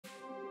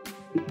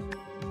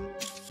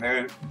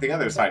The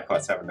other side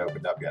quests haven't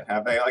opened up yet,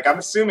 have they? Like, I'm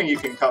assuming you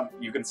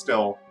can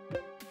still...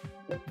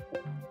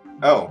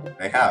 Oh,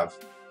 they have.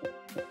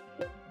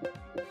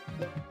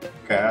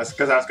 Okay,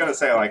 because I was gonna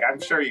say, like, I'm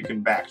sure you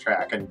can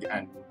backtrack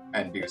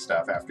and do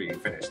stuff after you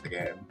finish the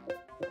game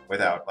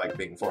without, like,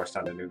 being forced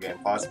onto New Game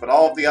Plus, but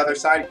all of the other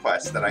side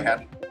quests that I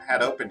hadn't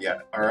had open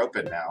yet are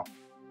open now,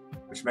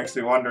 which makes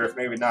me wonder if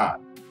maybe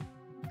not.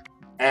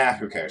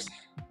 Who cares?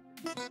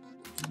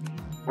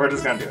 We're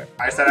just gonna do it.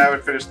 I said I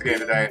would finish the game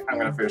today. I'm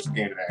gonna finish the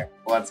game today.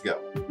 Let's go.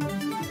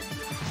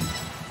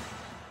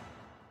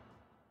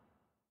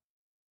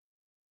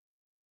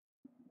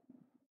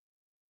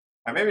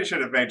 I maybe should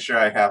have made sure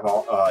I have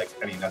all like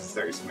any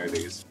necessary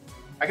smoothies.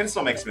 I can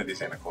still make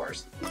smoothies in, of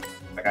course.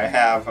 Like I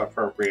have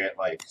appropriate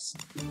like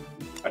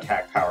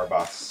attack power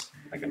buffs,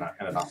 like and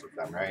enough of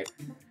them, right?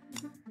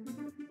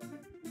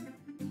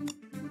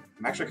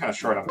 I'm actually kind of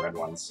short on the red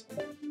ones.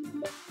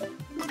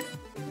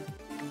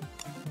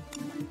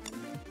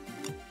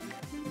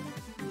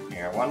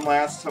 Here, one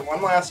last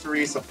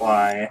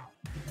resupply.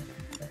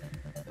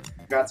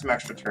 Got some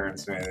extra turn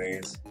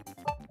smoothies.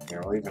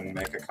 Here, we'll even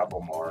make a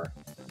couple more.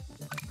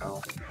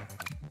 Oh.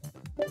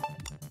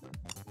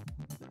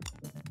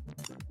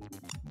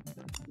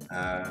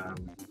 Yeah,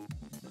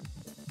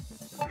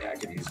 I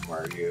could use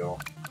more of you.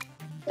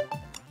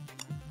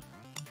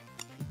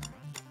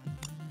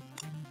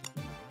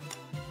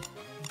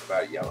 What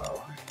about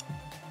yellow?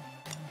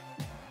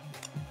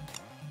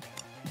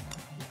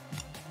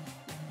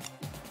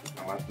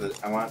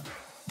 I want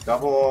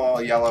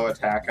double yellow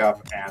attack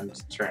up and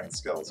turn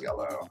skills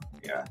yellow.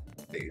 Yeah,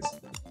 these.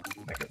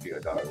 Make a few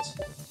of those.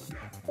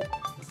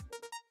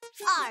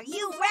 Are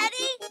you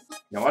ready?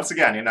 Now, once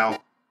again, you know,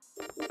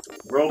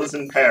 world is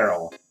in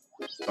peril,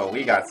 but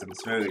we got some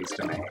smoothies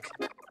to make.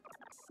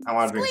 I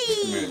want to make some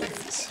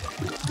smoothies.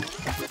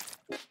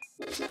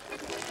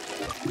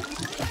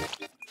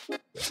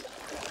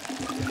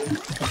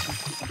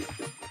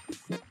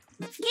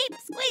 Keep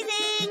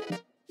squeezing!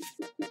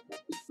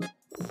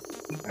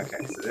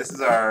 Okay, so this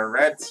is our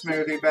red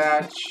smoothie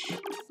batch.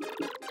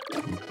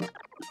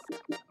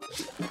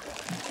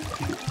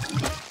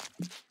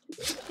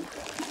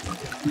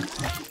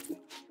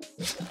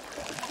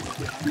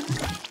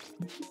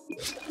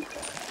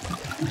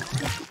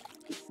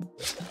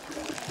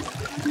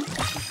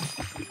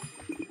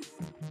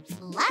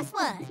 Last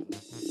one.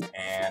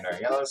 And our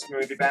yellow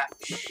smoothie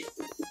batch.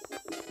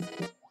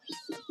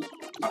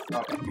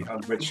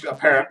 Which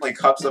apparently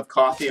cups of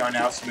coffee are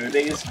now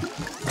smoothies.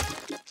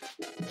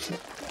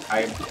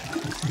 I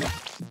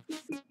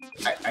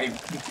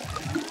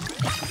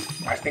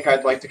think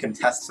I'd like to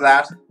contest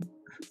that.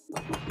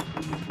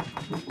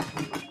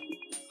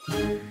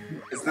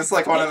 Is this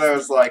like one of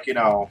those, like, you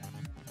know,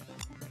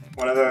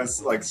 one of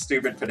those, like,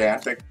 stupid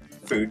pedantic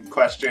food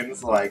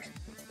questions, like,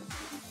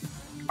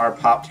 are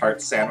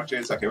Pop-Tart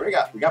sandwiches? Okay, we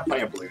got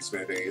plenty of blue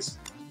smoothies.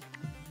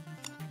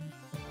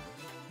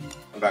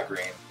 What about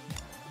green?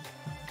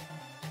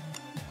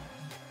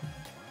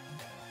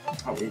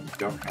 Oh, we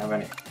don't have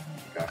any.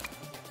 Okay.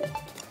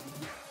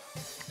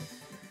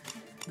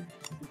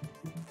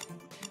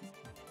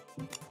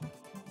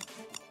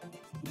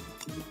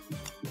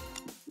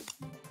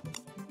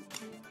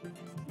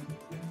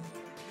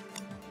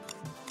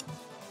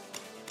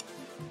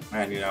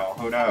 And you know,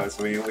 who knows?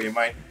 We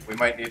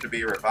might need to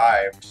be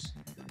revived.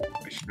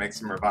 We should make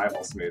some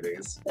revival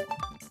smoothies.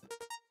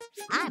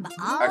 I'm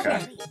all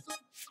ready.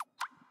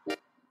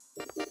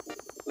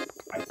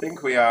 I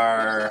think we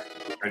are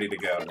ready to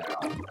go now.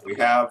 We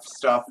have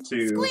stuff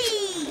to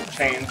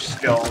change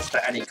skills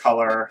to any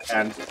color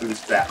and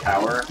boost that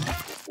power.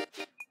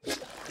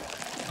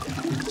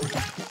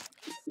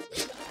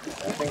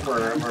 I think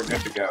we're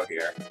good to go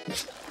here.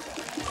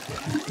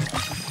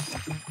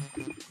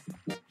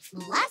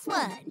 Last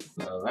one.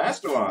 The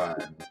last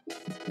one.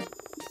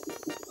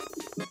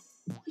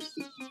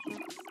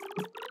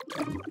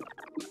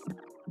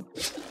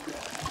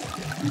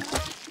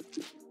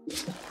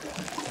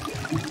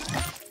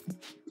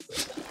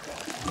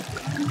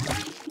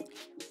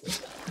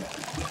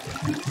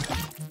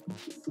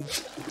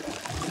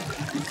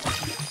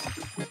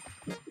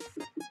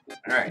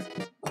 Alright.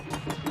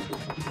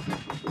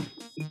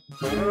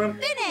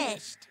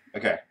 Finished.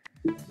 Okay.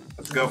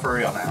 Let's go for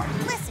real now.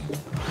 Listen.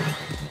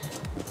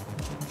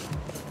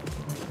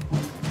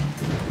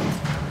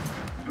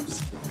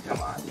 Oops. Come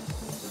on.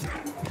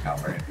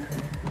 Calibrate.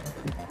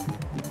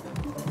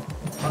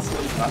 Plus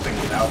there's nothing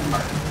without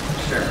heart.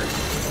 Sure.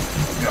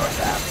 Let's go with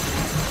that.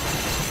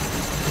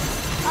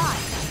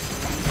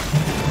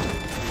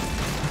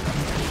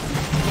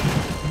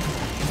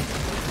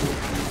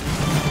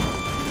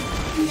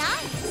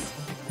 Nice.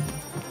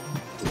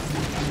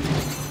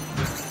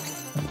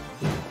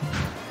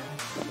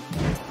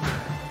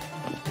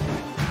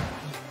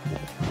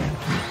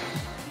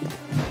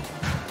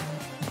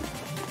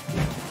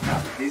 Now,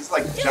 these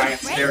like giant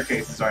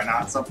staircases are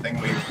not something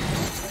we've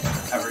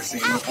ever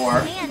seen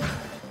before. Man.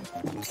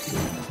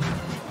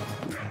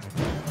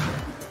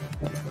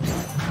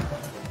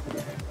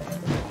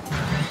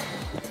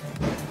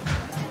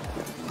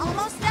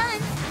 Almost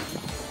done.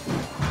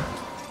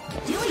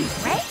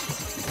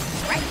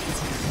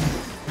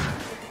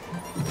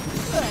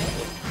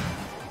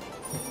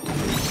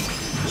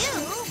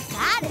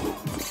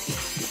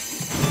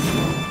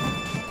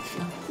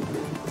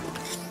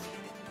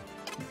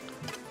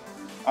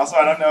 Also,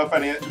 I don't know if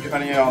any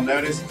of y'all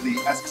noticed the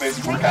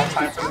estimated workout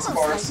time for this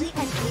course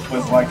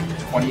was like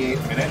 28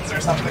 minutes or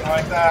something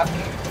like that.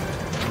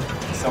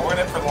 So we're in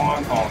it for the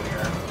long haul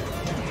here.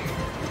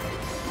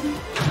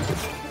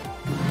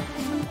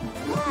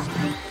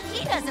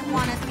 He doesn't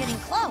want us getting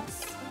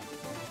close.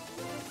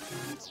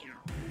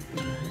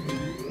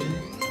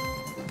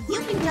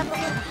 You can jump a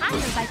little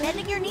higher by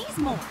bending your knees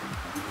more.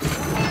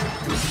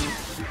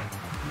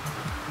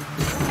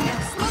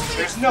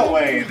 There's no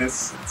way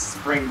this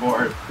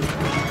springboard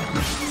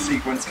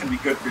sequence can be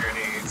good for your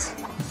knees.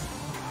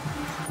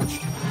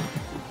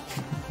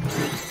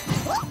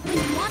 When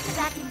you want to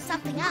vacuum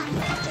something up,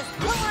 just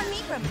pull on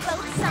me from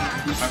both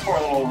sides. My poor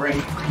little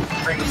ring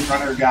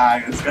runner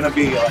guy is gonna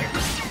be like...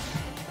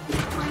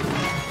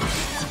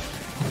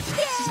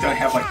 He's gonna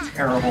have like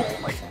terrible,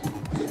 like...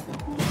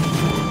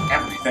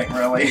 everything,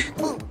 really.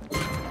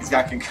 He's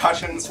got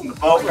concussions from the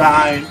boat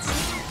rides.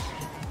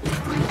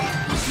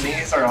 His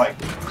knees are like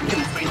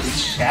completely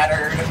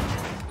shattered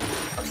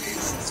from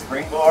these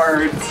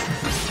springboards.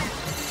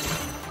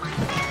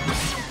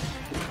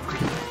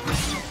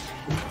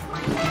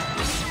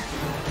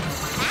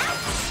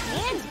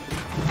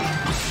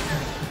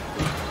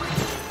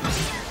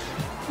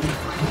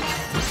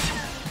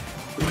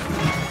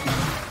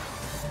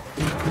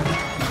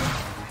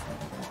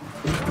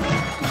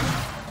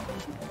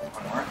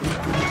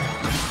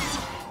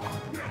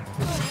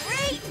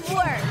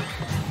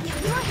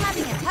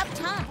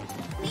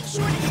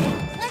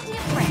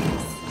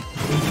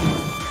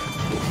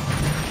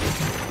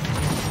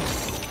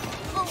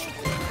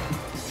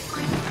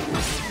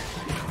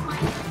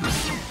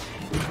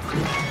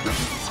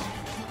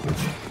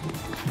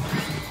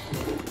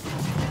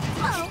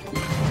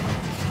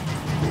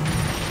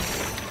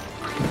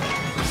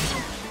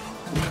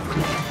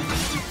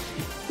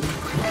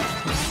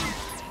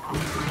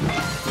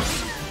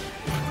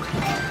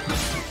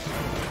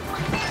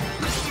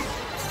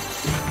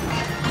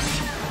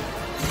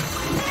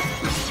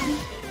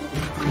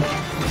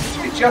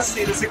 Just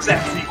see this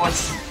exact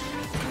sequence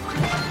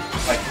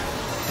like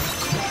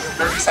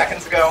 30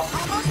 seconds ago.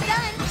 Almost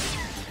done.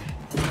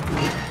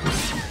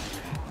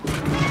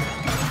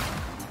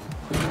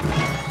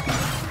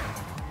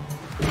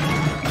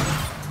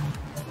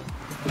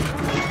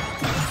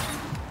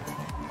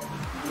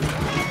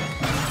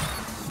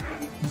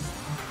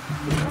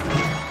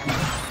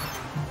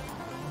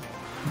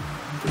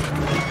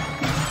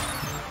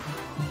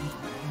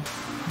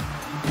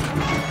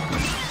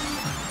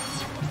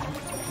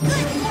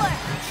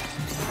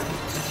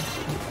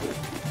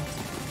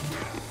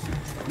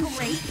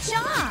 Great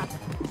job!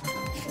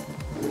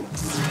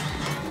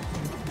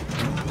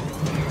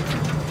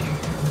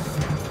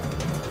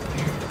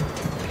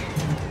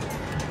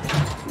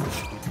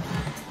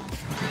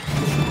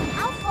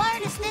 How far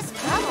does this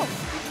go?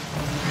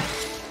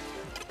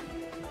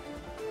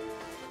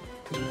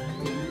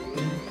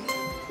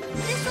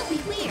 This will be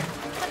weird,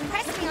 but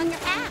press me on your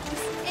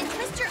abs and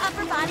twist your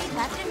upper body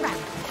left and right.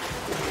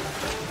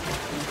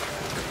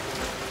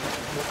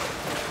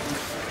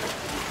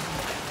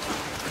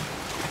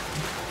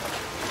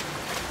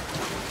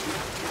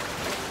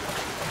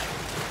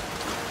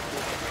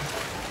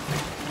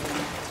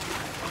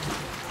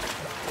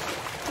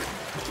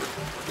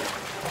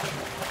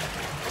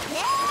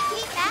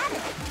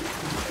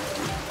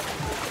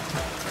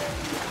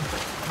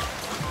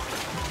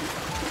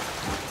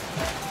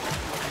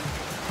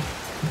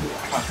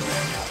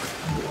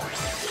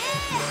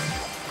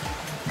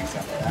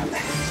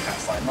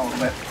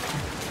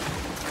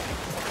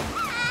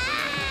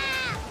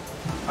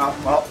 Oh,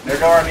 well, there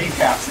go our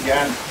kneecaps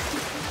again.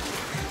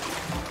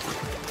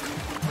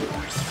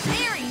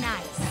 Very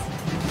nice.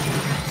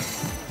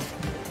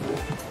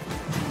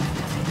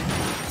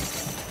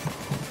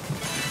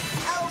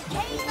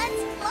 Okay,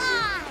 let's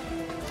fly.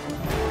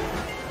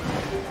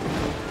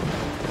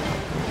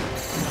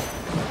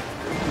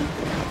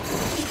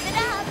 Keep it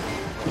up.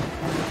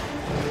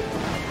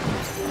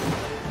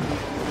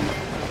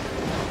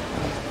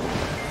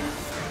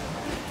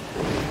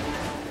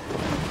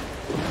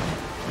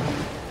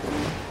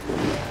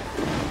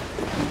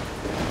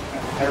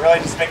 They really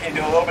just make you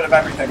do a little bit of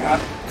everything, huh?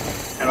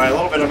 And by a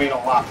little bit, I mean a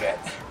lot bit.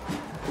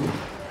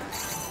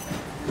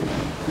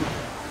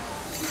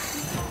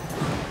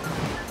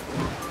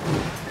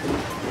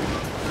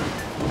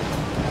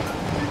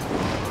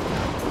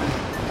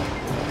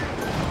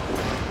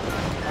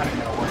 I'm not even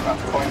gonna worry about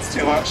the coins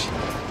too much.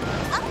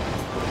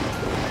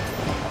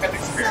 I've got the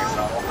experience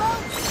level.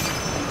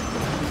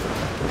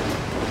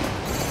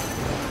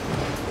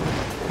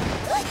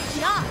 Good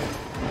job.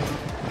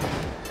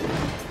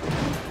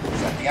 Is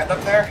that the end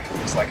up there?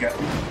 Looks like it.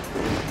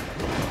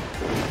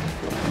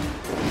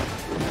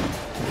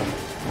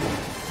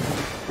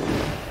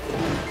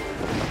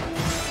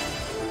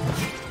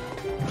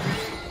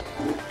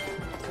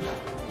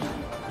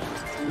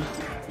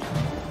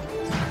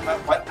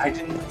 What? I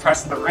didn't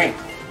press the ring.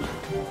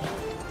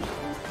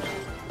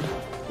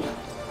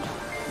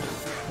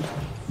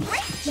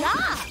 Great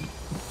job.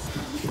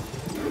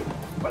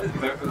 What is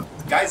the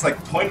guy's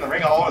like pointing the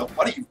ring all over?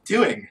 What are you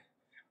doing?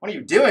 What are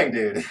you doing,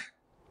 dude?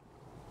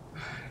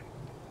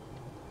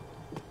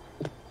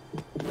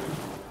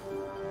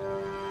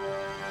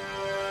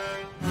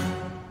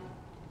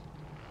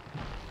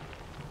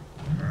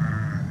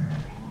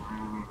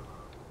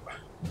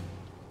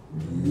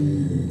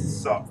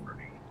 So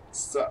pretty.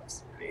 So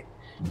pretty.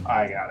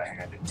 I gotta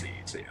hand it to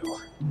you, too.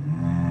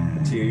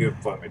 You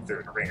put me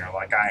through the ringer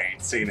like I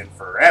ain't seen in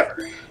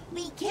forever.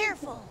 Be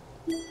careful.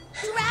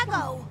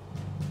 Drago!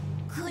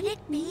 Could it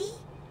be?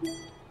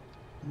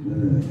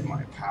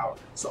 My power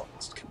is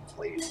almost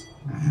complete,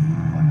 but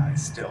I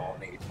still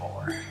need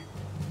more.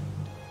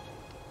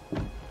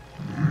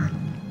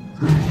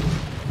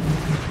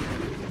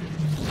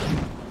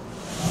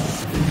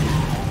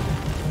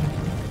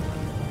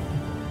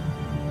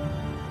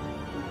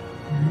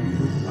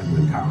 Like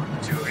the power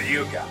the two of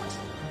you got.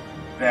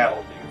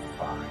 That'll be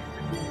fine.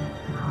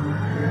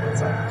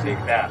 Once I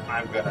take that,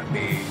 I'm gonna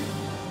be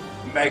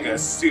Mega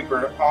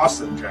Super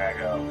Awesome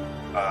Drago.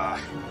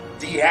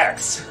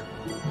 DX.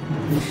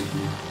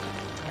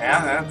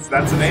 Yeah,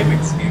 that's an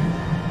aiming scheme.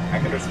 I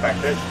can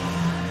respect it.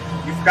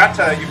 You've got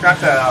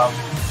to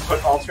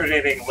put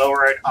alternating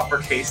lower and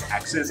uppercase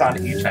X's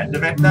on each end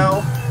of it,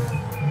 though.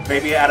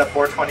 Maybe add a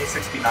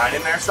 42069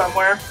 in there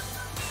somewhere.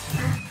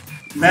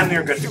 Then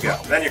you're good to go.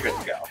 Then you're good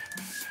to go.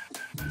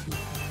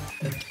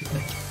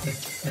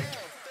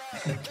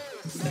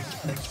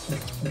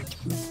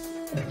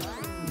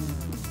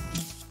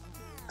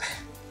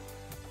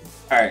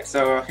 Alright,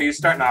 so he's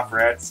starting off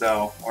red,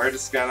 so we're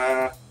just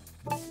gonna...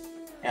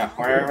 Yeah,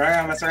 we're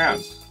gonna mess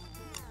around.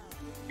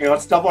 Here,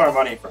 let's double our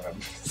money from him.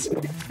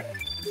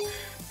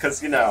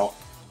 Because, you know,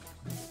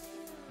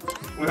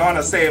 we want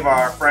to save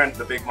our friend,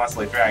 the big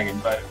muscly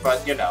dragon,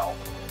 but you know,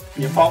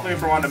 can you fault me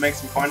for wanting to make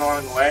some coin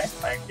along the way?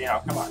 Like, you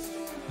know, come on.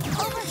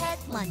 Overhead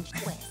lunge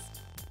twist.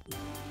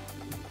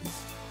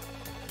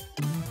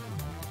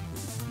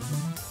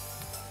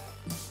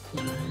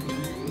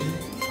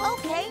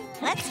 Okay,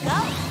 let's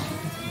go.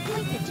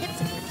 Point the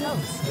tips of your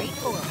toes straight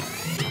forward.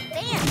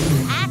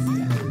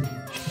 Fantastic.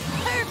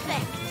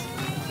 Perfect.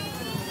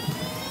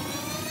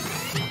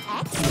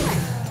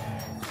 Excellent.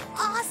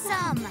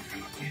 Awesome.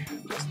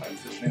 Just my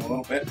positioning a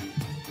little bit.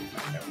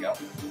 There we go.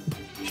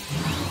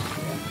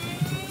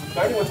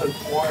 Starting with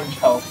an orange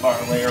health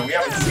bar layer. We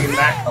haven't seen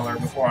that color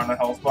before on a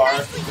health bar.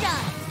 Nicely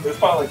done. There's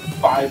probably like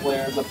 5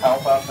 layers of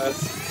health on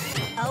this.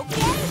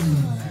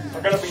 Okay.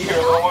 We're gonna be here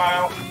a little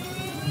while.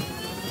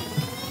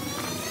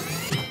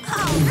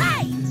 All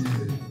right.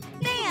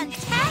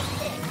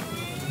 Fantastic.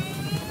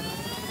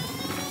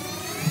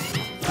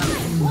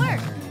 Fine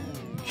work.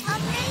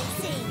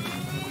 Amazing.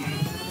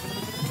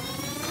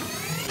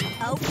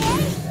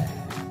 Okay.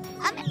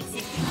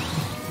 Amazing.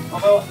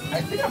 Although,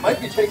 I think I might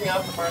be taking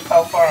out the first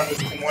health bar on this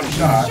in one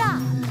shot.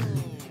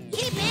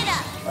 Keep it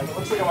up. Like, it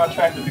looks like I'm on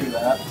track to do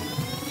that.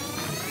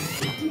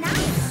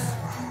 Nice.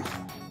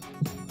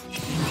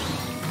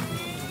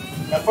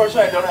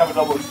 Unfortunately, I don't have a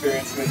double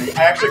experience smoothie.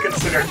 I actually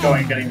considered going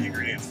and getting the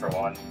ingredients for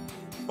one,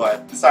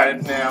 but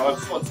decided, nah,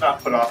 let's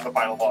not put off the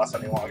final boss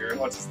any longer.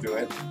 Let's just do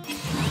it.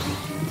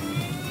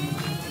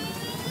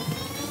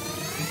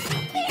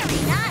 Very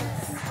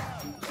nice.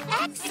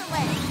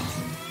 Excellent.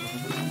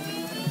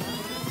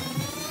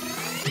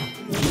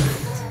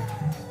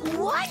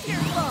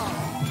 Wonderful.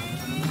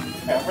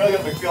 Yeah, I'm really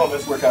gonna be feeling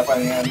this workout by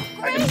the end.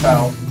 I can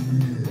tell.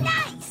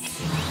 Nice.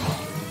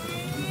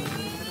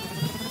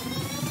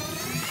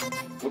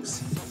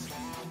 Oops.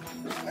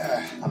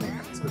 Let me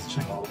switch a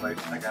little bit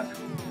again.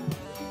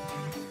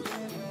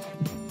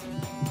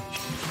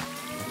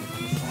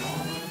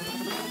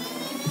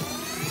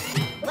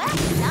 Well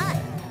done.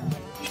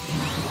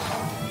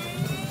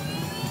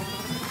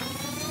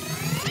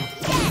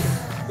 Yes.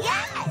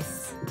 Yes.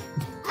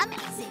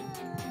 Amazing.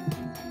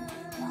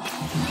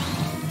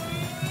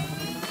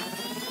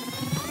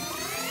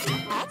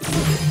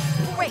 Excellent.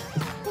 Great.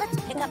 Let's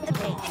pick up the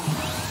pace.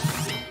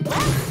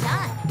 Well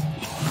done.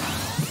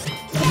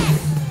 Yes.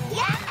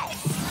 Yes.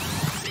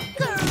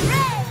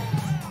 Great.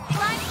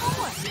 Find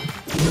more.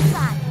 You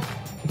got it.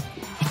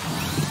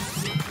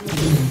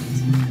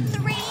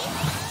 3.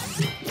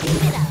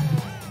 Keep it up.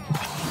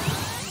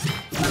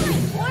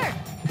 Fine work.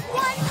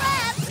 1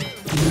 left.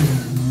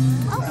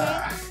 Okay,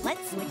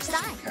 let's switch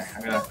sides. Okay,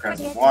 I'm gonna grab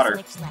some Forget to water.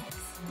 switch legs.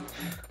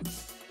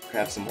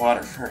 Grab some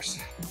water first.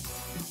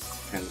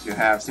 And 2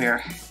 halves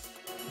here.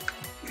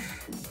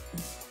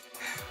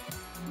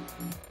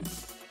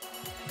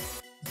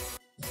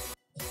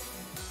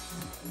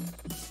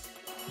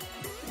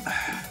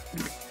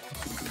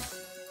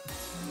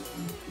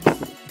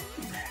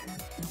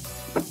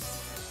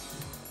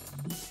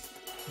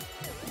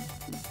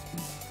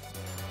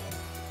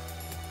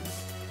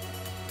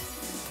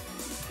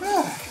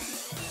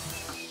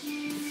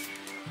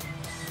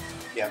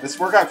 Yeah, this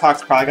workout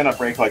clock's probably gonna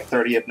break like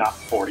 30, if not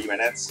 40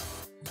 minutes.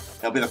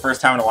 It'll be the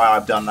first time in a while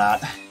I've done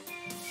that.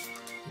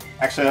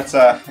 Actually, let's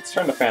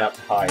turn the fan up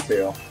to high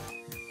too.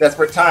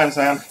 Desperate times,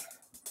 man.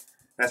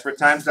 Desperate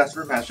times,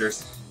 desperate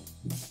measures.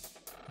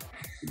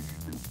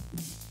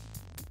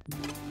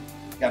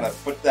 Gotta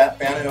put that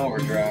fan in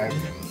overdrive.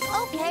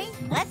 Okay,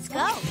 let's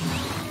go.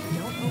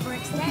 Don't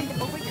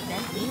overextend over your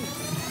bent knees.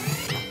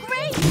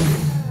 Great!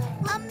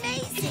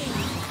 Amazing!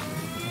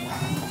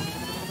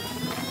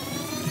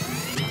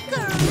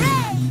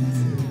 Great!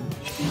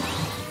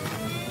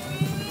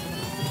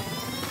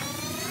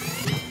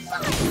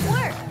 Fine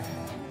work!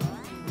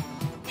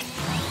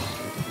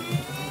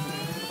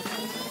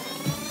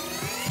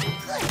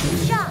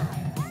 Nice job.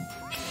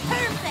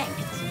 Perfect.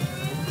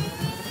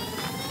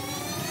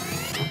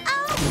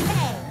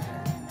 Okay.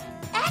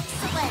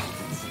 Excellent.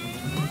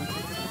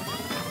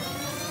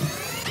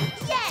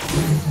 Yes.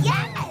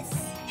 Yes.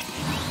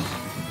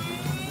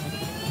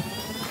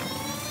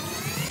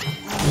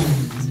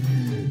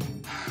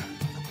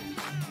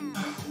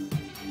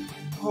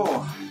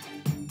 Oh.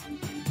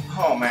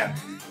 Oh man.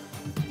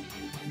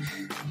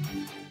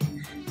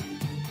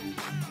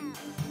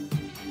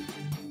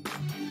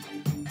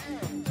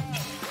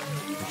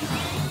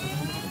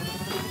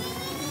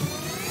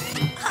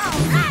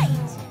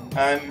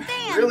 I'm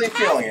really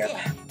feeling it,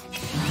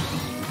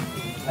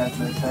 as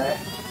they say.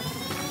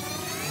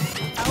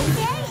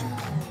 Okay.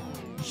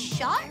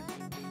 Sharp.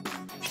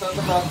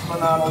 Something about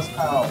Monato's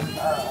power.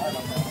 I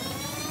don't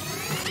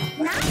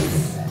know.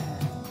 Nice.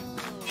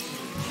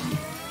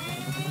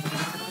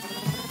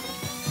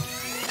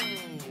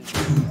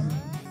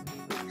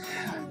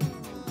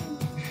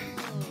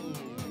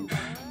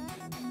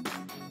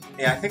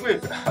 Yeah, I think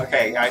we've...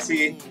 Okay, I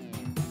see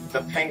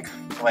the pink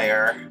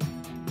layer.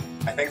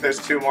 I think there's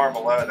 2 more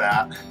below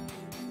that.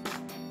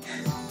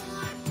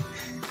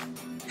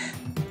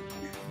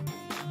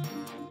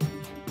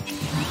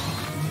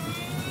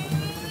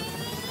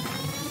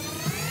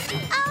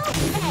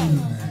 Okay.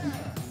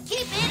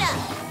 Keep it up.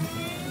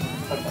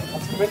 Okay,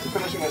 let's commit to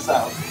finishing this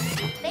out.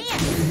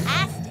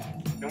 Fantastic.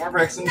 No more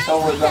breaks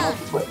until we're done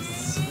with the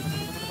twists.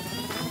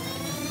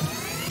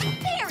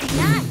 Very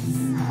nice.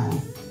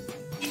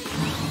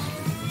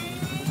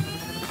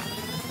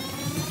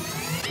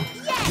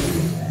 Yes.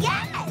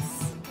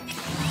 Yes.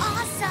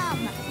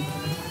 Awesome.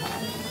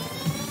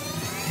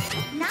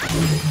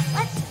 Nice.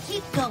 Let's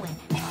keep going.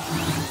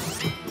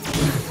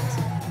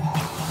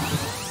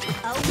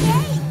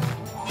 Okay.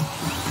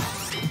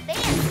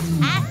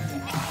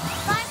 Fantastic.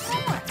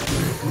 5 more.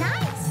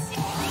 Nice.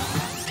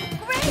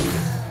 Great.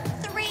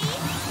 3.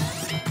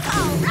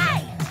 All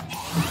right.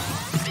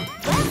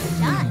 Well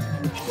done.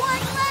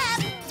 1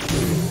 left.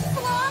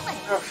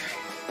 Flawless. Okay.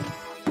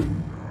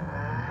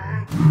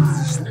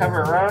 Just have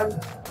her run.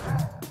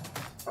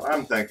 That's what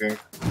I'm thinking.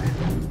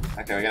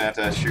 Okay, we're gonna have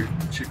to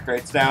shoot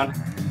crates down.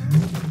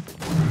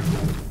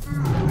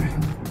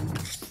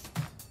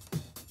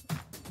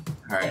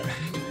 Alright.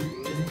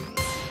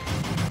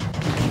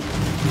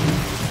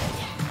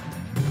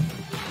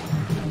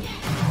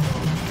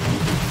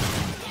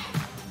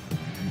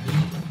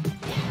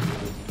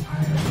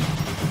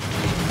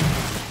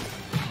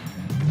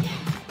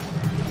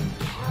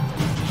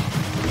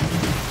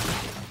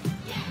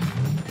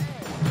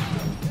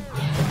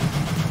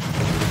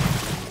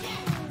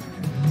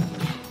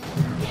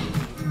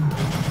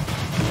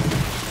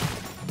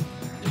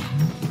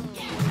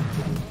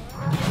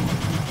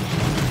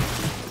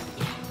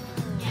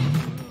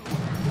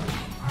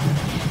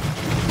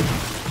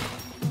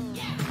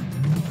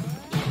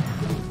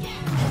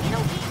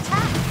 It'll be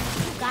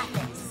tough. You got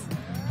this.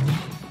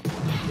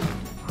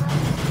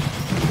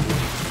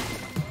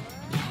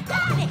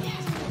 Got it.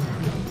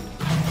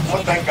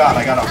 Well, thank God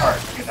I got a heart,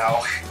 you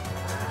know,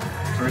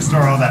 to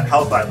restore all that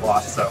health I've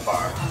lost so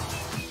far.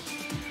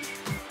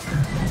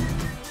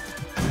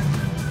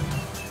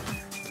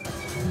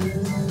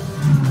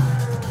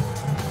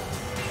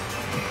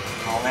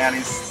 Oh man,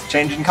 he's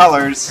changing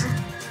colors.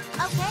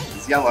 Okay.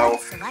 It's yellow.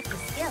 Let's select a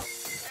skill.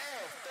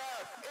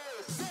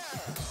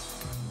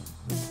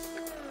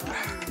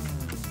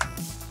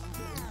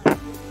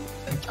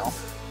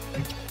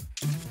 Thank you.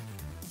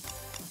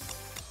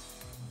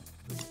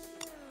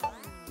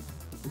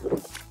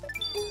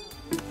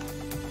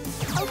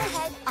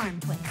 Overhead arm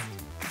twist.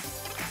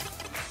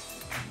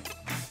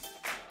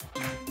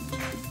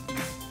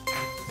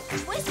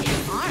 Twist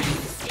your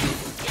arms.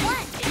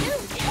 1, 2,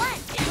 1,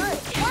 good.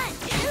 1,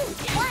 2,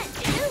 1, 2,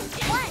 1,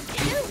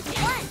 2,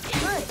 1,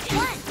 good.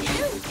 1,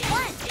 2,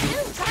 1,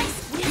 2. Try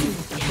squeezing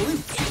with the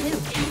glutes too.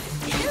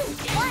 2,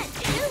 1,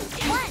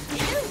 2, 1,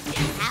 2.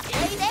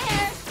 Halfway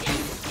there.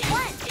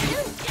 1,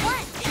 2,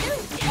 1, 2,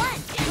 1,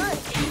 good.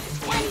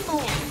 20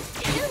 more.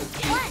 2,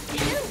 1,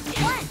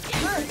 2, 1,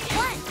 good.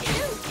 1,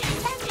 2,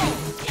 10 more.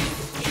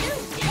 2,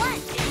 1,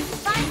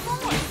 5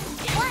 more.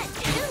 1,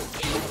 2.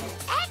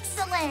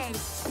 Excellent.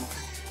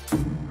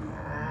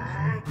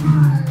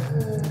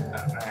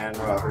 And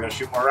we're gonna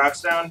shoot more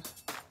rocks down.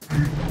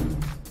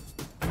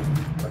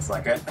 Looks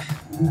like it.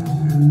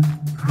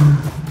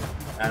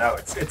 I know,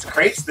 it's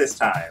crates this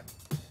time.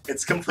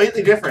 It's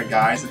completely different,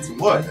 guys. It's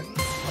wood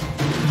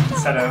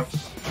instead of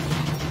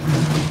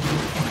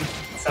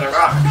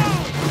rock.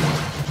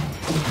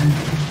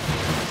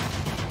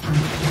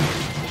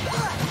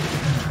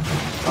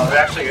 Well, it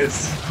actually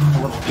is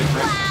a little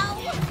different. Wow.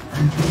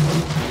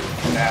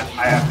 Yeah,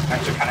 I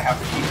actually kind of have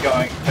to keep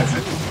going because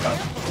it's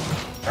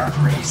dark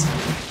race.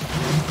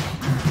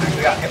 I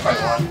actually got hit by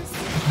one.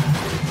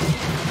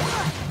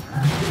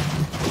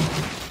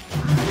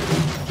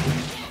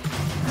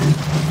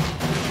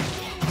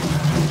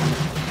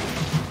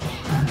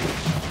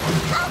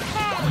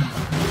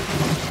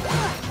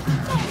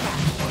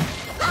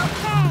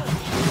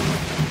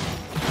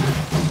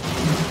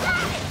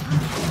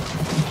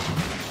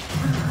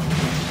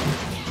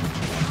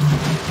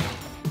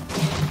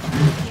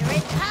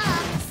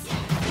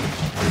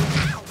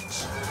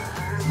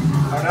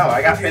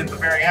 I got hit at the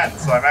very end,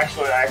 so I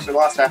actually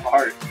lost half a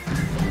heart.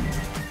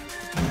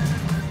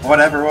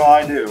 Whatever will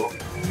I do?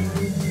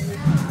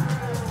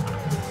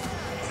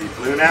 Is he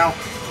blue now?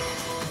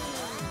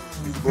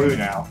 He's blue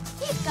now.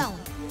 Keep going.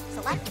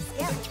 Select a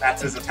skill.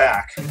 That's his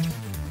attack.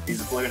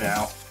 He's blue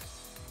now.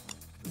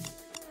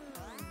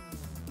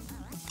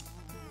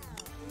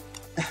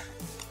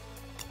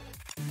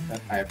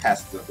 I have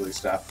passed the blue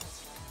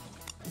stuff.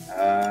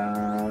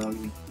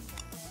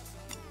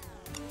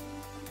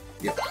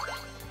 Yep.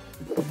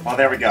 Well,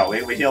 there we go.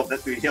 We healed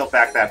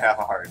back that half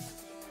a heart.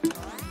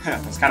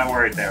 I was kind of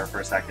worried there for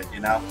a second, you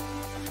know?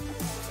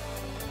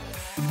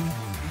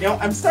 You know,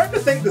 I'm starting to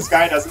think this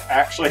guy doesn't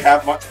actually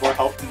have much more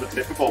health than the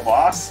typical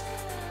boss.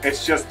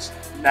 It's just,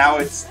 now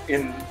it's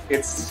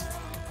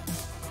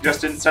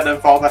just instead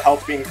of all the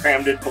health being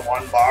crammed into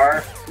one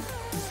bar,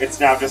 it's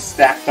now just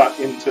stacked up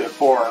into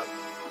 4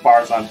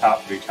 bars on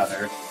top of each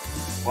other.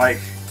 Like,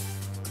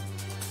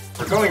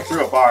 we're going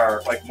through a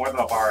bar, like more than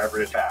a bar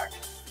every attack.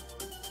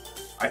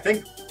 I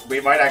think we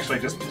might actually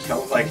just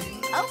kill, like...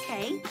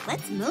 Okay,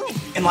 let's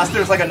move. Unless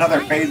there's like another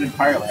phase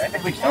entirely. I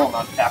think we kill him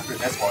after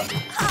this one.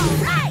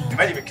 Alright! We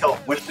might even kill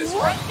him with this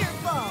one.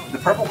 Wonderful! The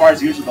purple bar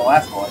is usually the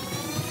last one.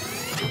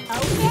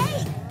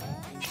 Okay!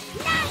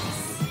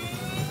 Nice!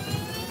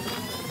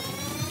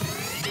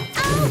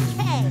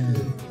 Okay!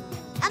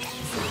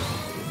 Amazing!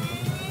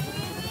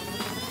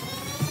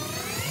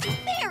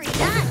 Very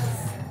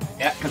nice!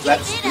 Yeah, because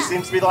this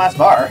seems to be the last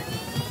bar.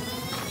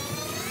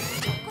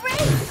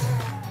 Great!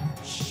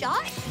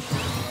 Shot?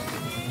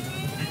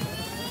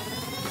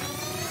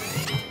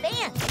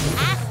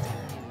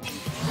 Fantastic!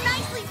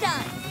 Nicely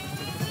done!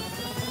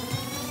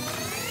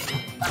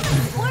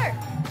 Fine work!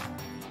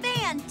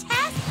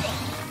 Fantastic!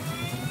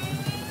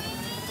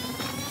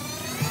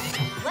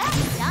 Well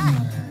done!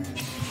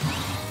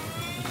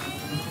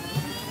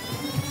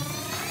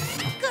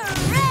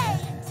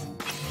 Great!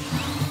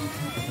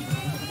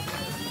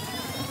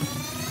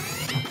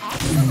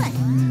 Excellent!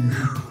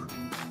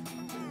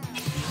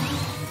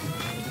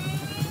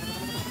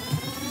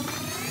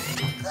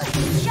 Good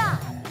job!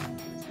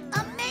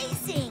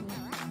 Amazing!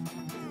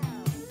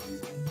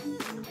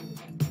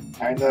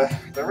 And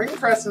the ring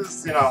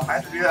presses, you know, I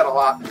have to do that a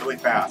lot and really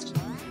fast.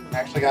 It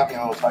actually got me a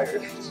little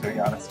tired, to be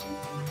honest.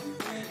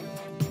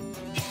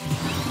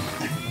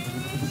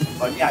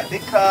 But yeah, I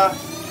think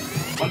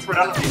once we're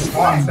done with these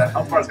swans, that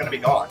health bar is going to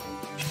be gone.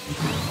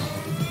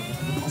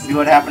 We'll see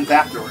what happens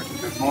afterwards if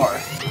there's more.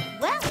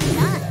 Well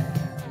done!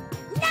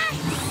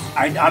 Nice!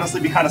 I'd honestly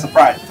be kind of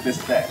surprised if this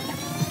is it.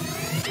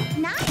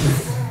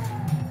 Nice!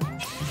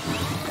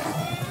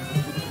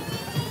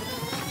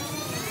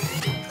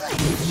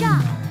 Good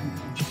job!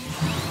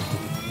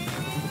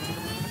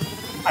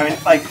 I mean,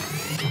 like,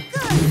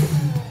 Good!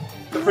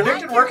 the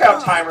predicted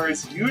workout timer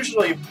is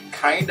usually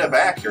kind of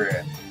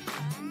accurate.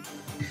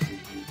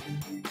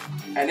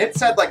 And it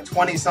said like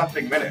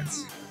 20-something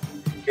minutes.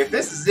 If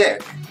this is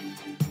it,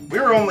 we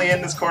were only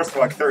in this course for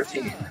like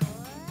 13.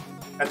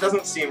 That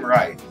doesn't seem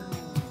right.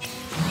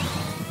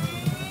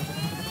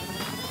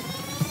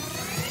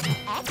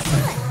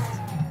 Excellent!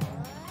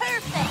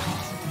 Perfect!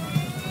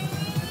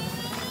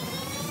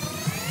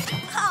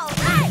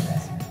 Alright!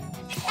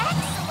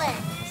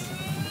 Excellent!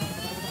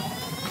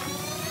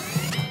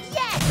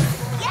 Yes!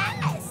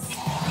 Yes!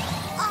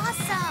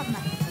 Awesome!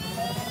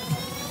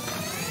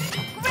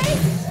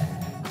 Great!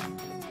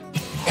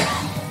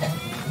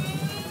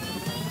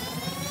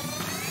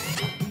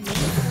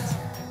 Neat!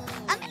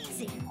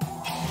 Amazing!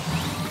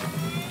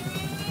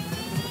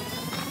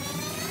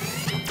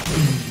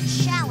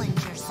 Challenge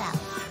yourself.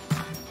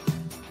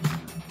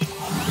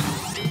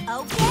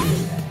 Okay.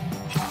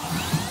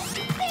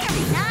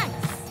 Very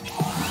nice.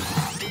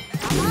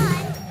 Come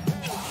on.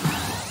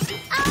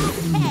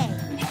 Okay.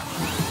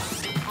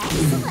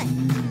 Excellent.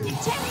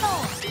 10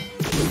 more.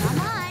 Come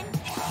on.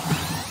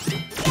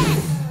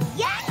 Yes.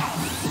 Yes.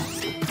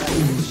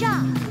 Good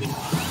job.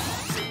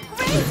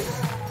 Great.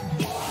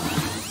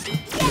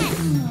 Yes.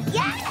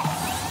 Yes.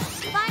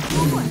 5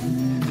 more.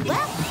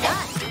 Well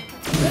done.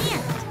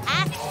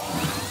 Fantastic.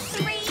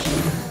 3.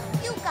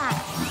 You got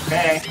it.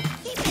 Okay,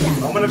 Keep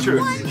it up. moment of truth.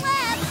 1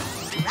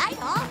 left.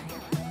 Right on.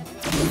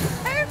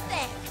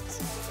 Perfect.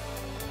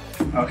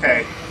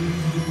 Okay.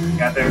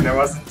 Yeah, there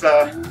wasn't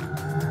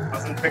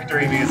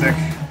victory music.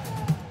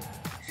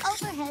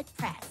 Overhead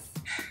press.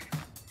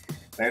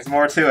 There's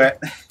more to it.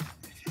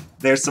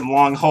 There's some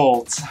long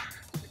holds.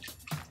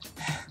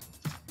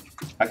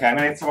 Okay, I'm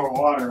gonna need some more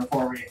water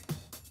before we...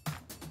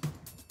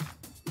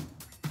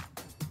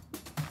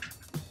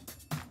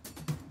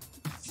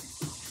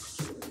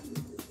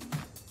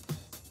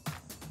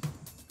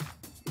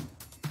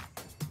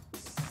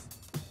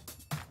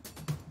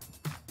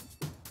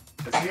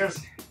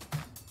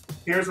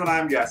 Here's what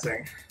I'm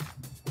guessing.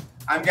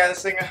 I'm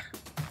guessing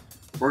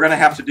we're gonna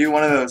have to do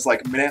one of those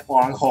like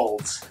minute-long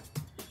holds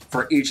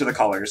for each of the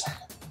colors.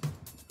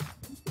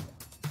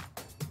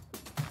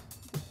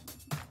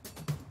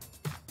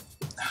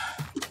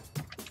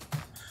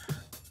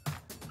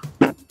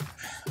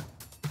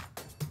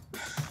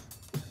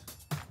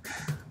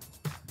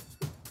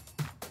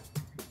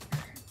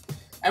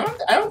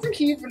 think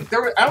he even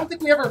I don't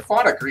think we ever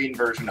fought a green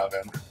version of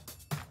him.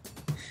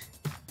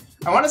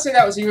 I want to say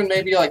that was even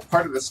maybe like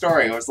part of the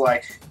story. It was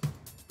like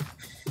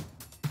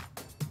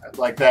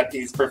that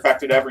he's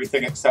perfected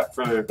everything except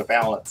for the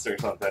balance or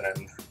something,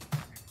 and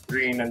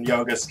green and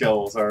yoga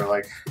skills are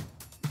like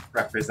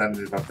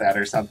representative of that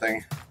or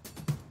something.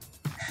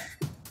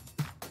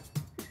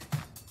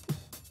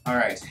 All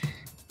right.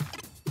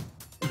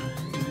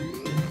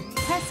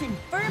 Pressing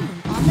firmly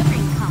on the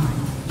ring con.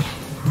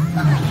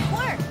 Fine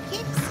work.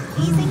 Keep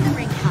squeezing the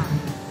ring con.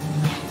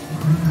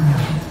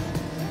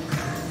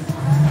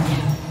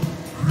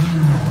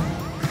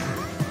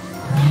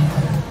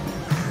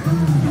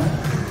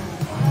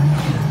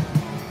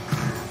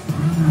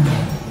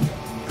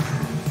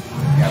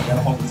 Yeah, we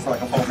gotta hold this for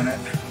like a whole minute.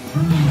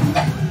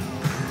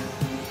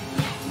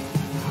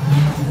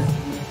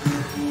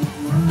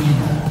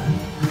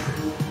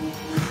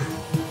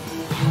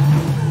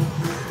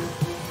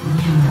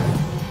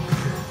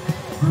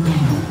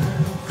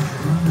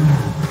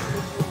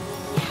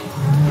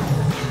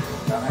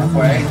 About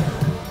halfway.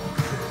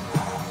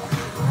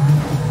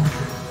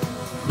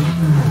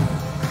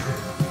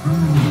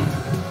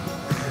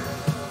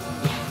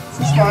 This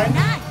is fine.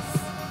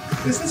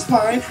 Nice. This is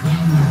fine.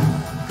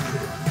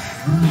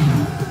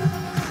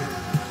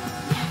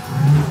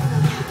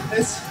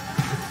 It's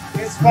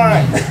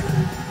fine.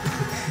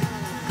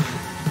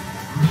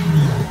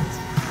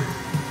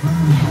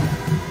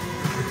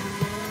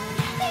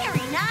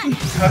 Very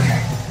nice.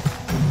 Okay.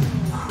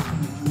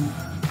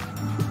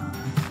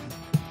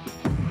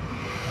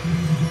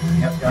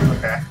 Yep,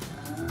 okay.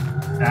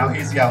 Now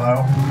he's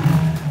yellow.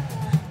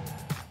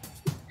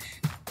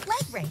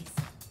 Leg raise.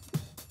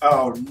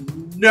 Oh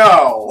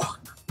no!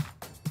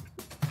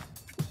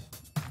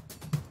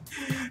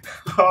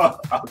 Oh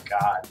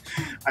god.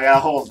 I gotta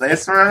hold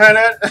this for a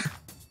minute.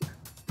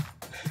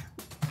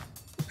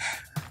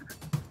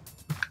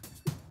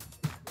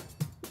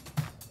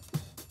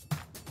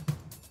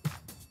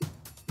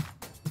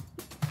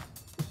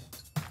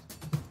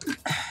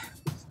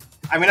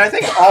 I mean, I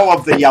think all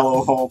of the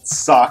yellow holds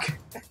suck.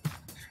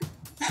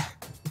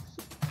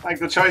 Like,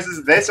 the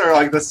choices this or,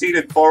 like, the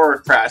seated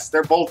forward press.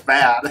 They're both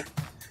bad.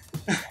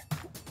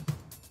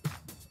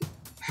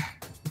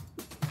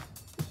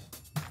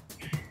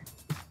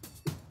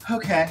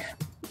 Okay.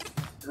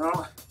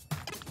 Well,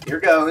 here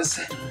goes.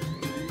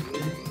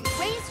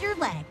 Raise your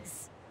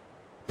legs.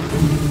 Keep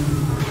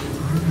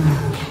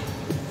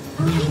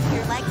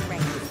your legs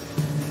raised.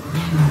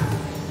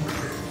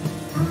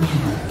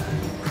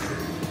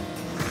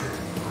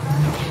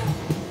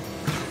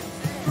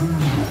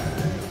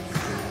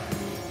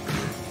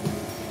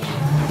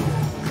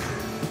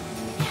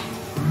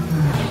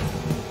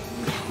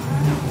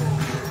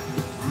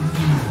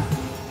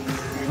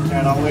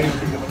 And I'll wait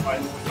for you with my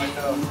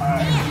nose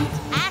high.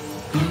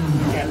 You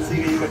can't see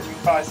me, but you can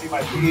probably see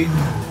my feet.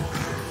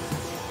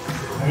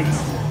 They're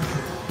just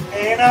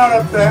hanging out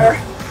up there.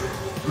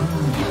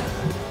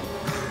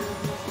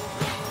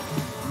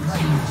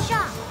 Good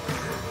shot.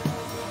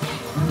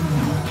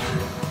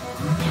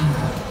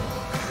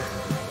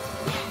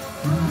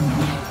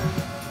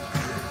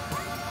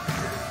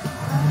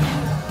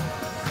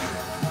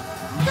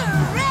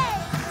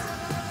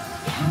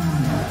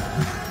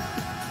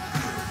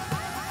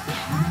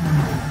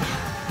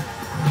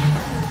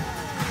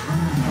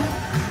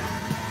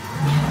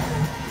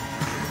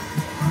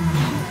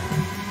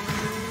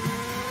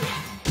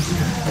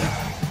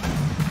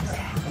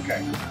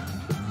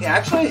 Yeah,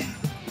 actually,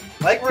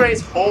 leg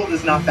raise hold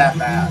is not that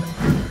bad.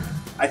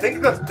 I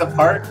think the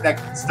part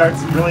that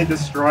starts really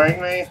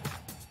destroying me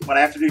when I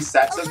have to do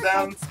sets of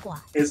them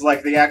is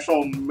like the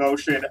actual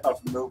motion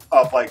of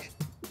like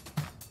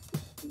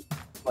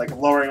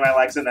lowering my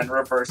legs and then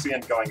reversing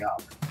and going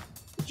up.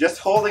 Just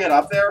holding it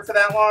up there for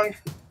that long,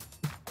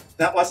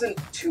 that wasn't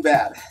too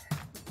bad.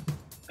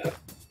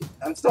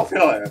 I'm still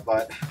feeling it,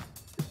 but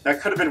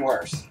that could have been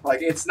worse.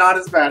 Like, it's not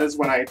as bad as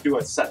when I do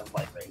a set of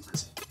leg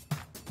raises.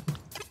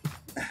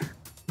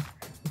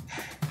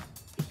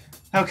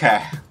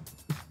 Okay.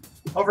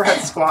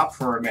 Overhead squat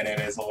for a minute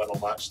is a little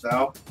much,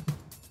 though.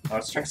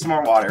 Let's drink some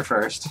more water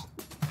first.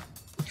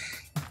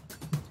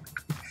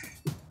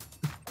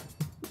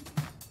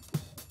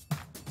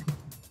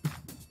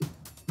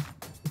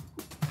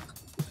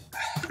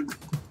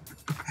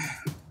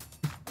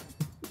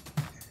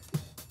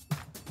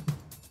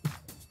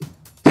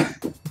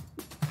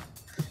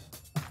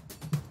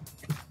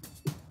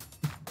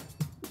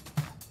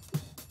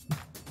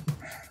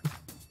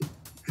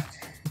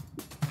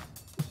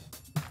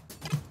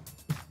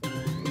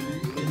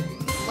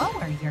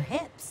 Lower your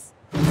hips.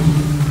 Keep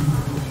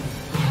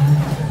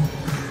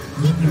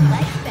your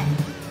legs bent.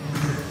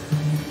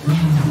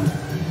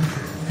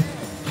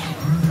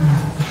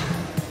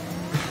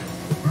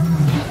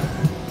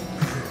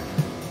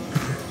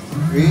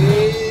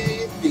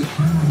 Breathe deep.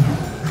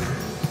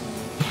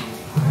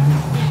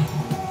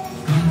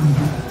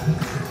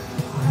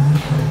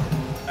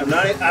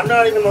 I'm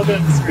not even looking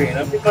at the screen.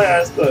 I'm keeping my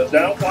eyes closed.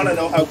 I don't want to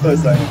know how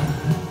close I am.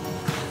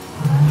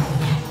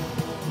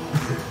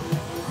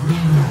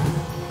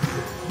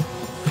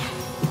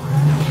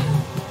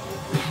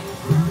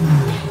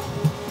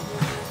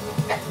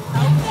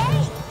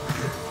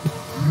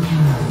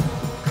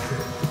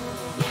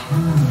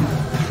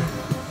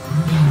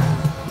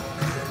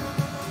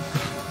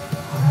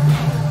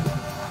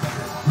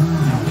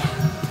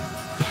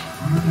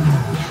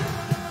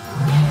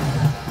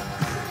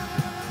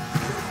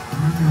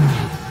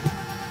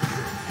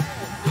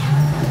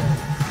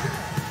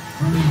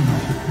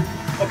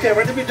 Okay,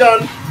 ready to be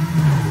done.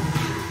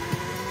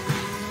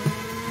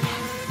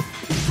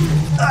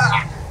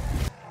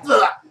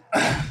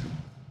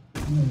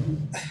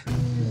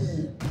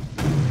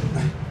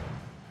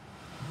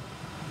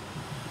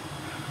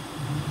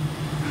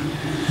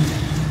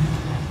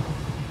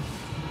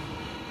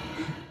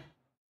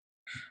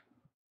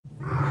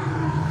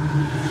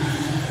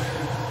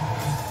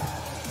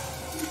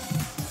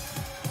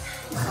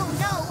 Oh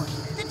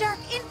no! The dark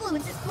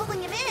influence is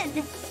pulling him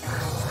in!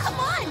 Come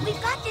on,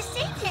 we've got to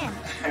save him!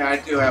 And I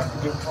do have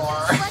to do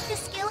more. Select a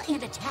skill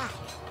and attack.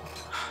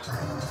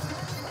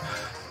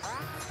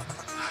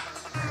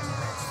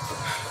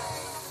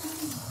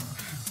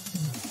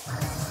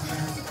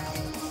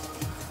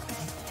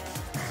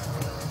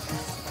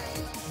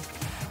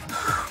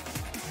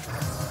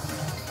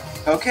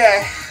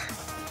 Okay.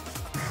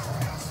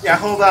 Yeah,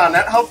 hold on.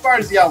 That health bar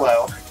is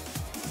yellow.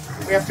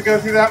 We have to go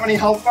through that many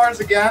health bars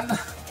again?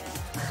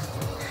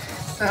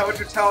 Is that what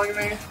you're telling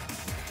me?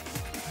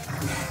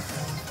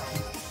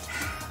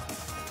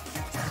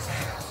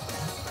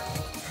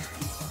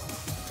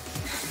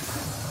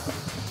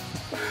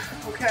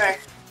 Okay.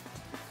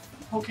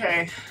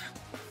 Okay.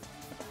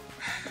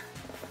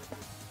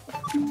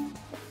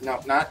 No,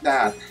 not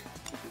that.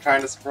 I'm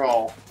trying to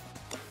scroll.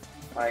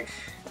 Like,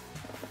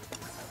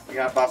 we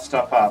gotta buff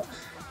stuff up.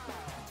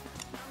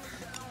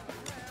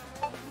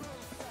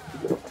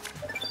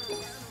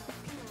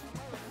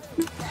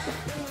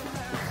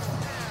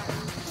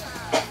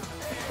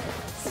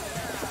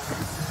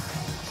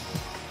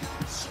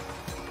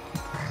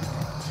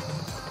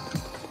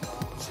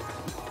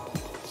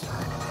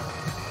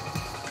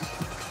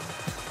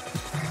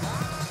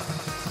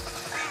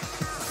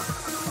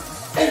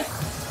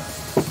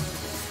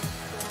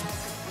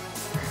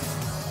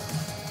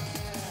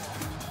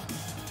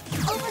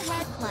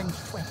 Overhead plunge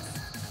twist.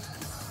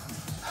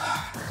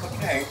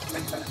 Okay.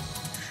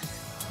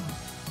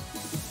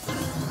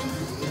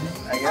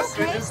 I guess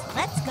we Okay, just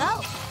let's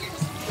go.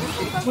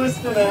 keep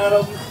twisting at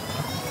him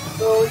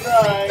until he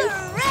dies.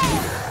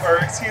 Hooray! Or,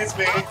 excuse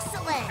me,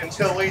 Excellent!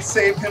 until we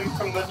save him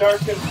from the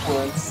dark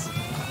influence.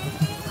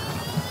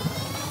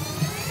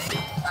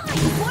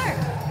 Nice work!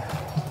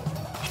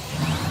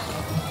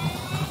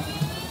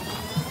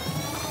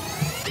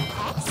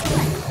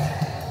 Excellent!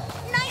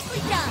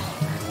 Nicely done!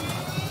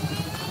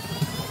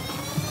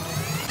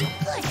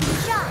 Good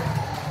job!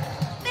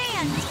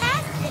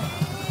 Fantastic!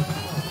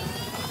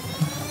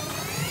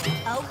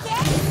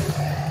 Okay!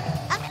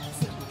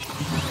 Amazing!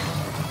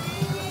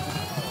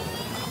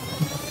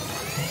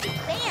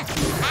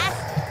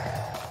 Fantastic!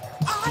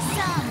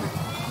 Awesome!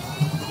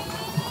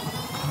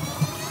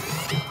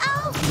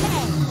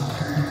 Okay!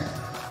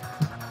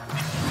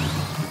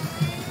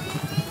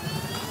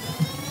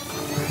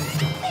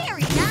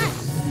 Very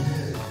nice!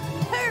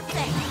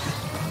 Perfect!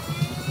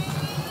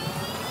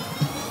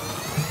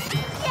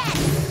 Yes!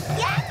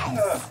 Yes!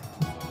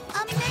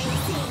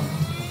 Amazing!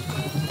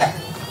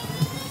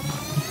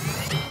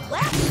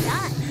 Well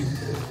done!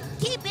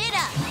 Keep it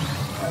up!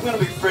 I'm gonna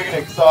be friggin'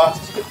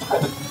 exhausted by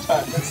the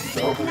time this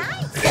is over. Nice!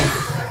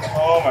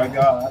 Oh my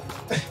god.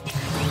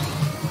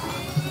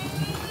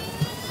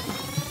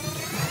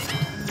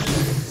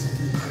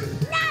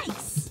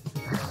 Nice!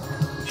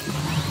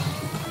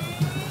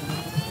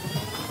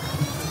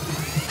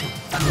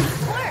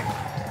 Nice work!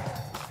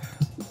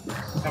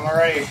 I'm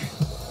already...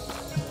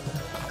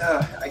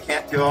 I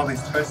can't do all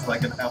these twists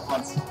like at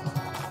once.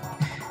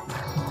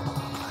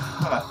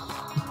 Huh.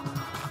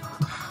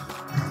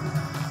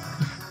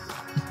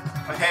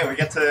 Okay, we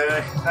get to...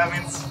 That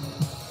means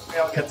we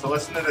all get to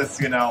listen to this,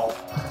 you know...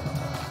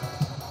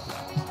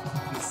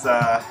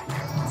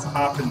 This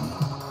hoppin'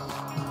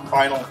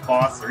 final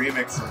boss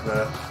remix of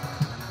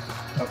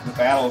the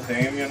battle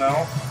theme, you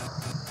know?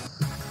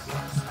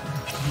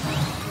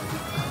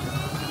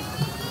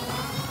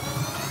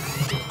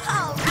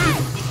 All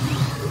right!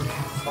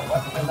 So why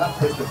am I not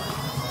twisted?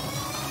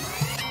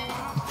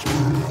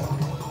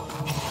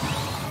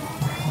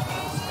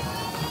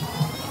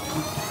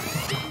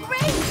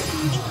 Great!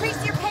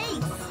 Increase your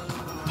pace!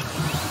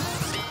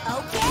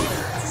 Okay!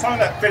 It's a song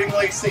that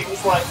fittingly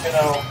seems like, you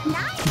know,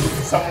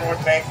 Nice! someone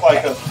would make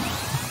like a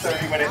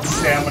 30-minute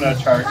stamina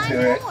chart Five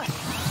to it. more.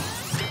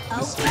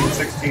 Just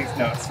Okay! 16th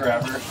notes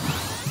forever.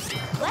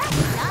 Well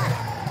done!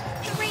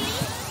 3.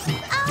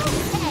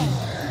 Okay!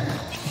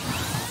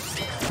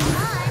 Come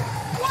on!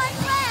 1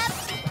 left!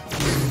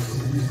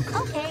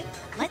 Okay,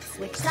 let's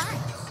switch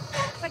sides.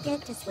 Don't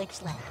forget to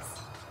switch legs.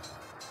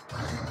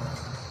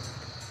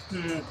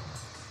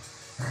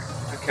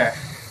 Okay.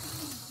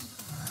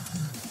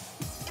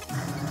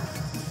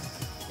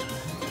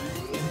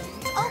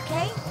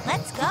 Okay,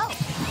 let's go.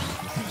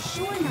 Be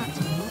sure not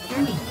to move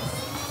your knees.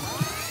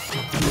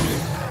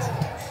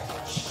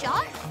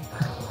 Sharp.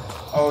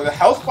 Oh, the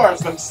health bars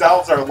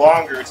themselves are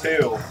longer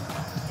too.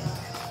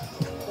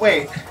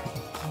 Wait.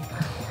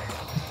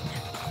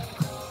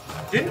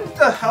 Didn't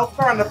the health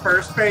bar in the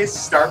first phase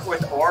start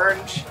with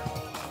orange?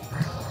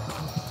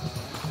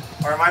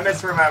 Or am I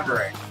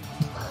misremembering?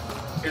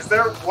 Is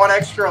there one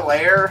extra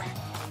layer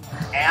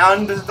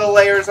and the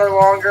layers are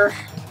longer?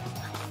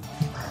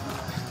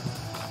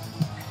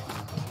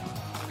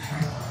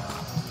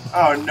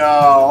 Oh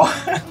no.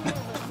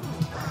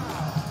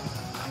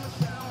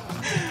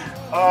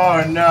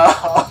 Oh no.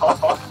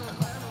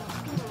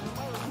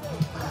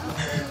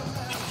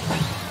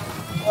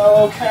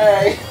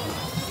 Okay.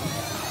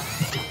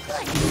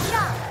 Good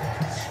job.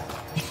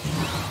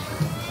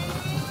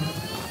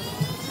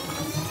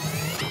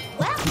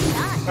 Well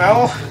done.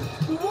 Well,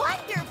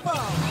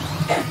 Wonderful.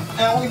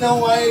 now we know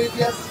why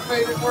the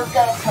estimated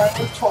workout time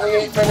was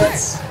 28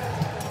 minutes.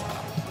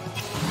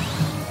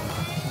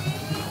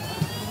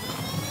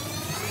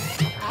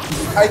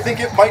 I think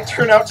it might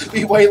turn out to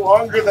be way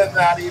longer than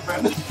that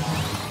even.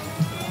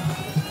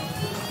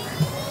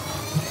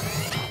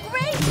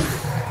 Great.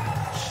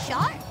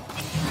 Sharp.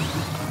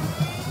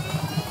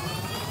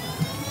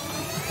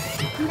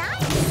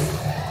 Nice.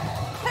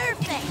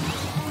 Perfect.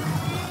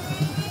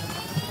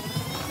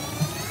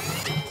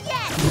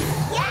 Yes.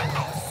 Yes.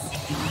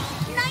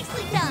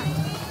 Nicely done.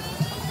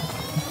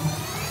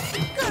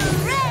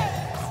 Great.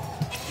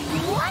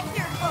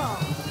 Wonderful.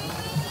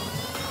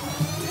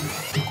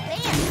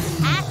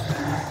 Fantastic.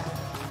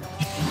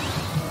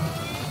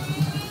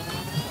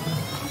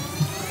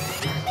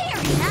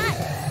 Very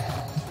nice.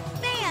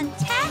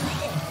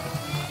 Fantastic.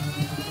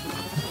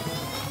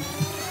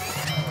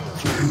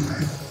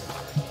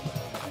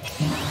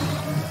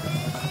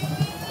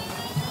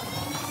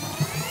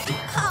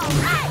 All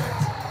right.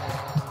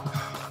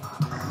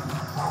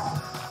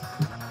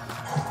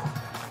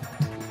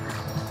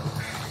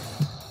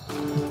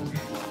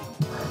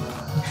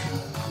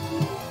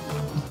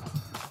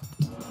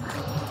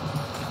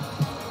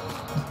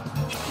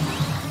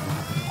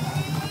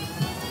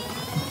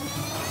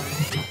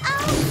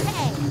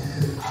 Okay.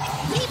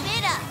 Keep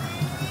it up.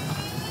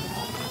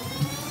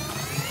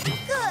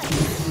 Good.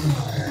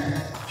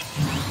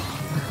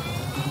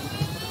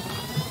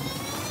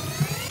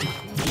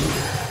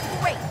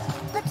 Great.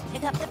 Let's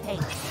pick up the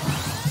pace.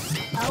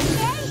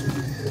 Okay.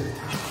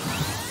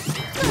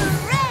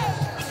 Great.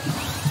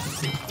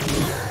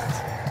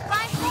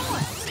 5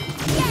 more.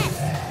 Yes.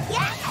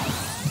 Yes.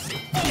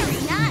 Very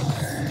nice.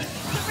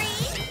 3.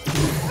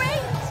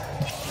 Great.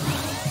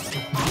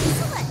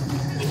 Excellent.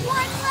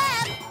 1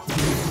 left.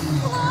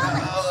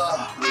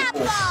 Flawless.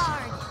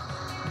 Abgard.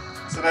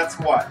 So that's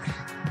what?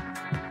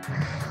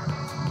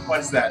 What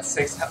is that?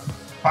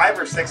 5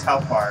 or 6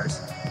 health bars.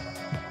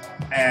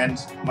 And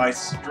my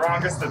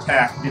strongest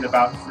attack did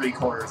about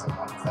 3/4 of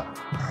one of them.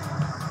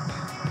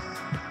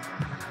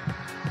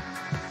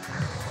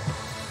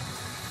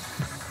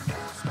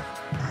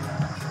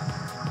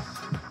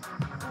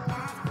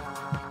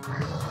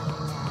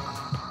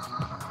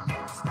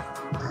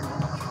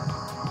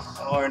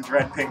 Orange,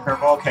 red, pink,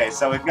 purple. Okay,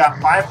 so we've got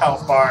 5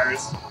 health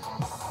bars.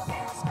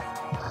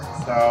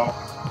 So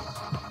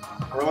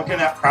we're looking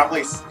at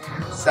probably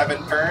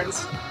 7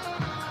 turns.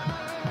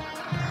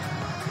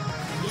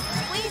 Keep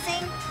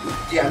squeezing.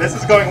 Yeah, this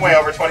is going way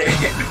over 28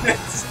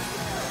 minutes.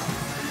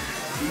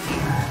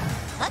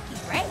 Lucky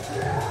break.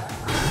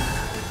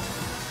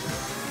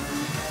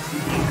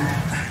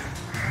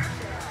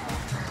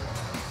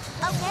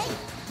 Okay,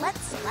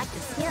 let's select a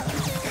skill.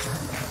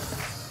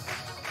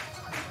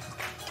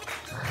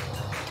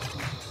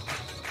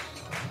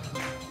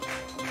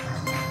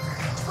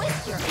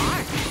 Twist your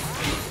arms.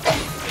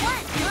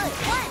 1, good.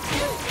 1,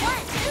 2,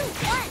 1, 2,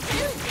 1,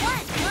 2,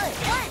 1, good.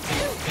 1,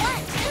 2,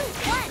 1, 2,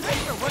 1. Good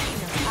for working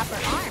those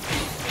upper arms.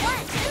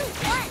 1, 2,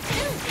 1,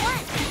 2,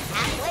 1.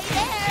 Halfway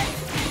there.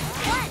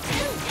 1,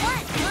 2,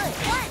 1, good.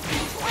 1,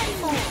 20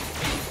 more.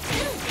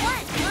 2,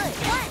 1, good.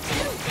 1,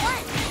 2,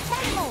 1,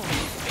 10 more.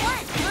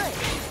 1, good.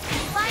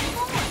 5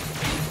 more.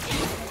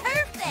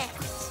 Perfect.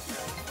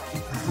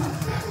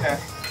 Okay.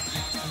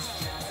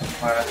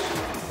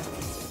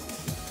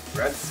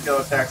 Red skill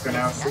attacks are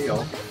now That's sealed.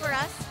 not good for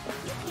us.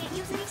 You can't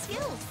use any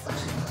skills.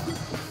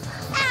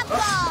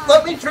 Let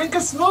Abgard! me drink a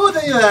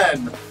smoothie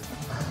then!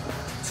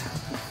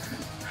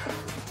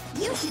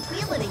 You should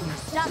feel it in your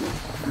stomach,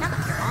 not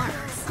your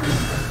arms.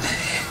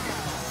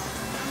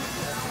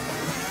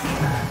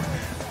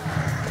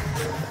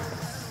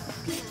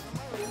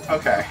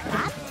 Okay.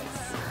 Got this.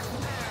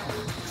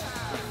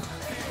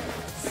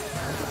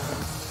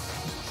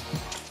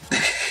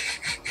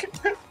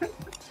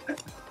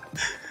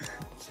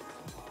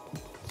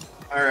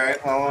 Alright,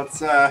 well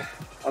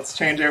let's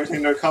change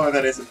everything to a color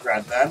that isn't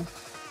red then.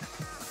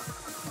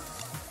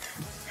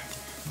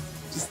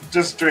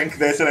 Just drink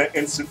this and it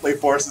instantly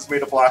forces me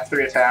to block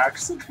 3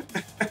 attacks.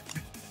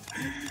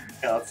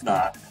 Yeah, let's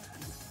not.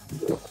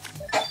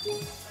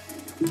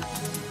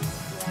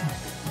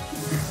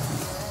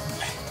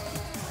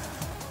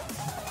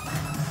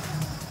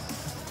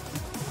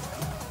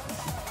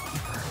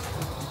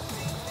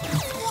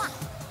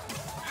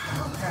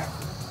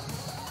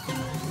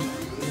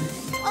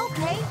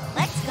 Okay,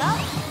 let's go.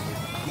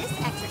 This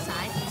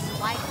exercise uses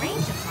a wide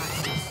range of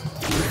muscles.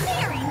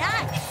 Very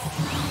nice.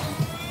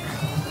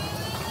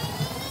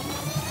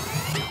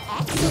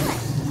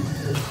 Excellent.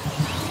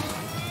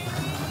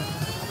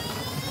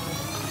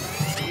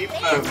 Keep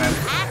movement.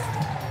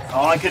 Fantastic.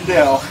 All I can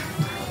do.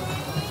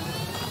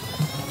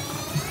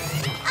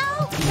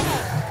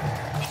 Okay.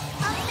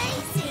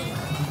 Amazing.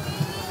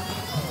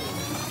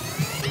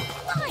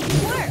 Fine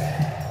work.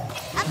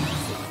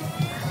 Amazing.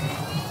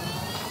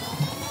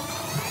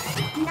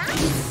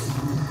 Nice.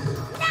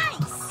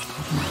 Nice.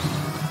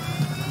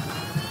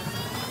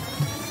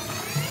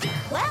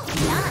 Well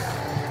done.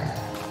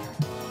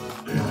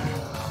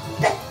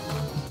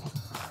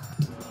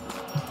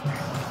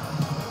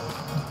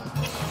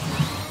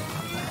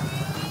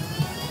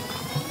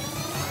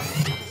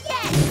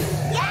 Yes.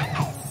 Yes.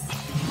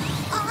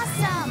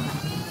 Awesome.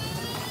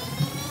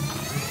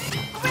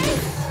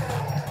 Great.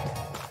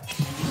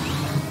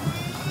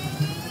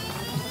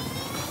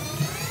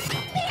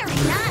 Very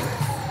nice.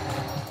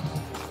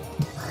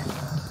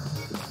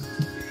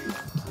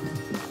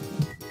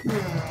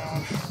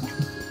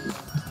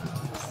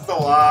 It's a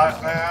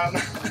lot, man.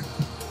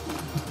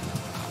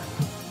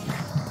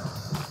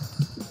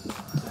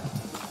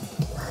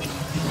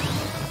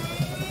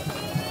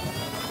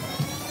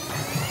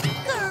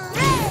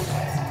 Great.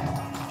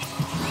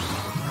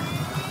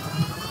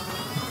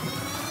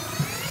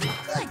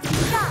 Good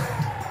job.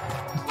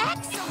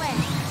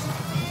 Excellent.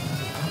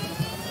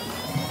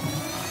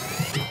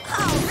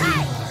 All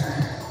right.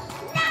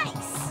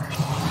 Nice.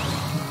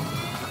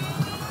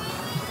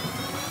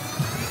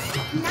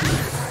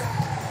 Nice.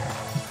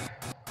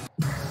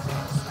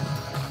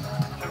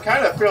 I'm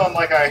kind of feeling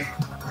like I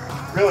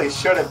really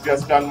should have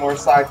just done more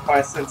side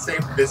quests and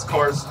saved this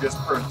course just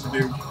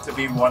to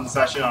be one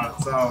session on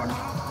its own.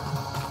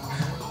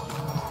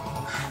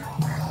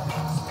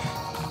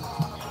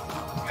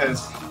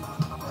 Because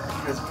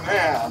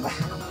man,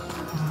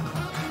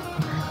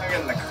 I'm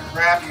getting the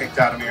crap kicked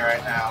out of me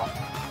right now.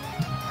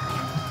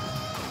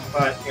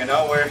 But you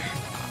know, we're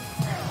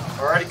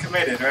already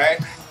committed, right?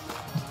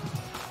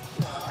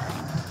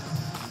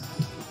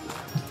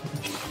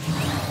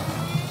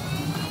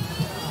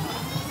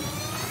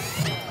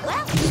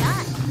 Well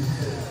done.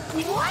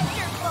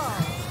 Wonderful.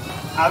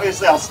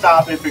 Obviously, I'll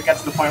stop if it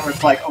gets to the point where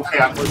it's like, okay,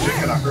 I'm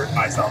legit gonna hurt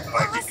myself if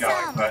I keep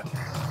going. But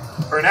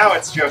for now,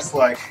 it's just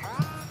like,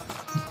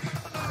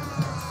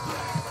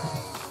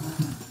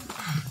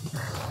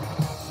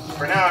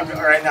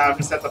 right now, I'm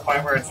just at the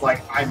point where it's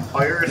like, I'm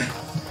tired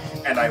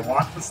and I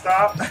want to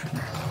stop,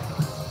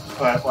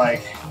 but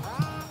like,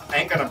 I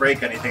ain't gonna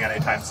break anything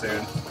anytime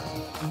soon.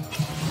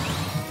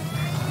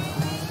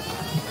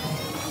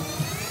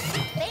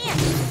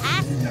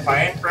 Fantastic. If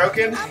I ain't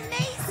broken,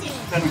 Amazing.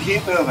 then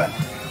keep moving.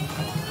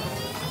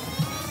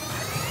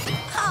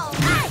 All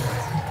right.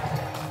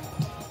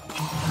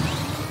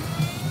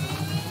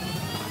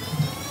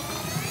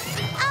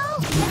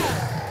 Okay.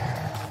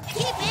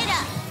 Keep it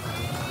up.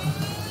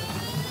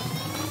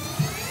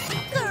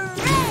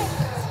 Great.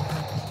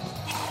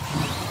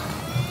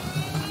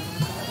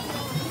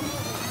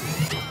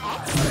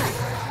 Excellent.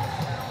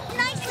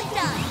 Nicely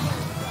done.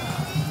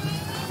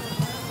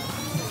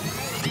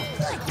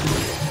 Good.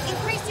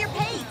 Increase your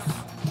pace.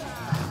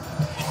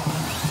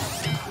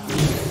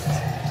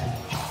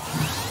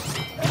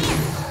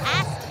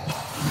 Fantastic.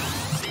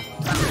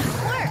 Fine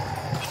work.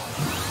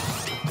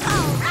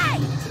 All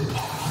right.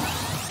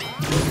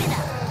 Keep it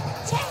up.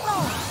 10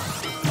 more.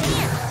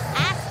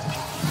 Fantastic.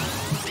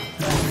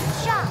 Good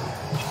job.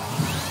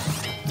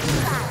 You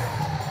got it.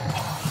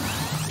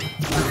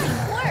 Fine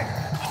work.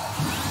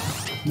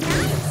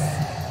 Nice.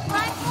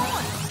 5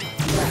 more.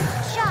 Good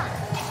job.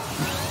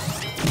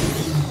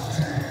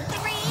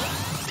 3.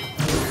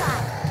 You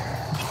got it.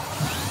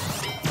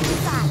 You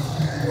got it.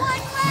 1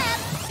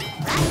 left.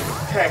 Right.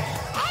 Okay,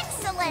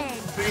 Excellent.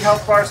 3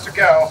 health bars to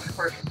go.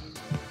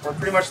 We're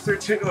pretty much through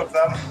 2 of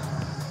them.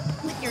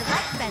 With your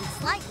left bend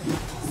slightly,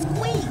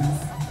 squeeze.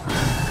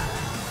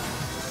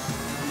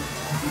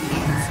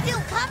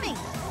 Still coming.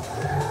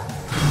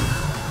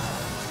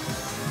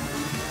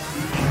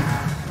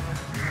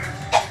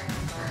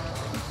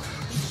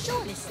 Be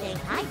sure to stay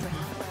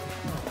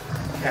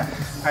hydrated. Yeah,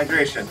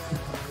 hydration.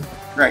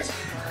 Right.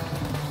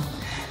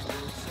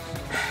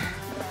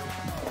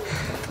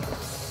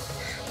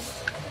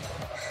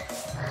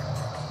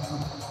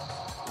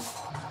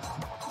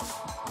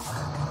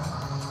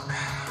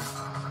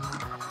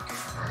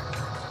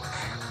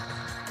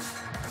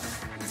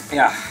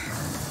 Yeah.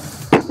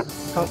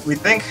 We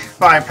think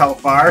 5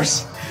 health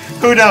bars.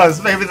 Who knows?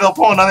 Maybe they'll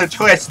pull another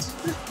twist.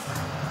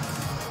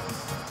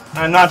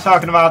 I'm not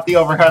talking about the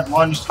overhead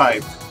lunge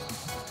type.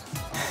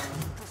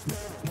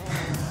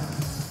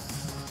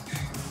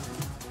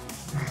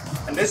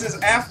 And this is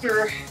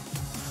after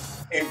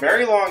a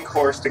very long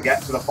course to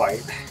get to the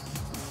fight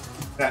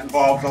that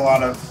involved a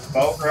lot of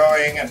boat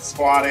rowing and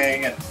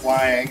squatting and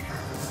flying.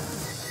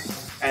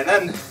 And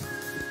then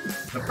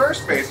the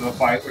first phase of the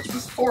fight, which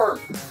was 4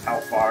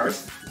 health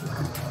bars,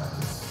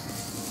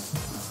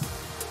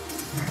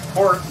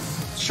 4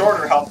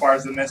 shorter health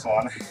bars than this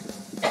one,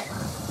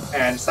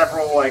 and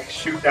several like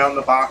shoot down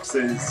the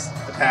boxes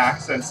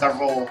attacks and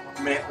several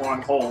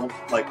minute-long hold,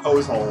 like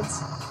pose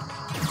holds.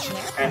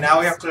 And now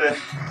we have to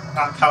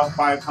knock out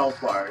 5 health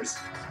bars.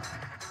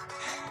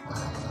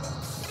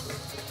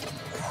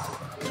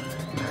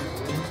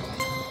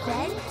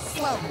 Bend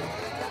slowly.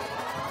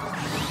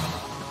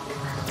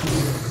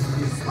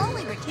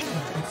 Slowly return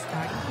to the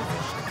starting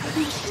position.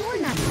 Be sure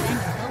not to bend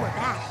your lower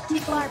back too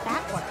far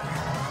backward.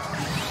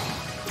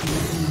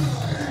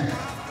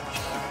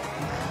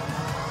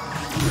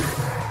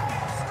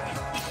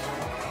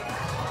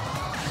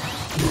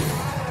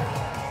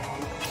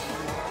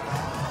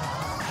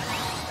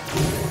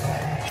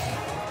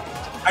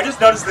 I just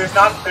noticed there's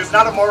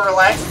not a more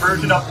relaxed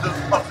version of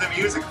the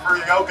music for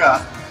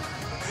yoga.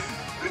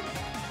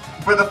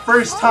 For the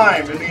first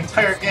time in the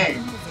entire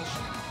game,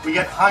 we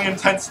get high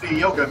intensity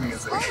yoga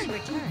music. Slowly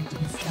return to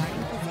the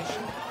starting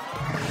position.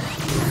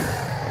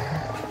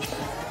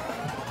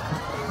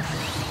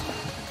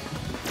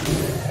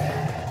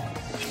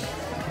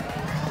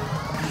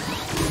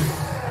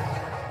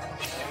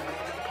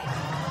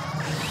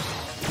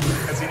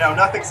 Because, you know,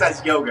 nothing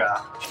says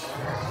yoga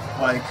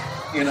like,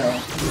 you know,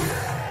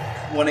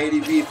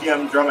 180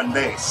 BPM drum and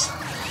bass,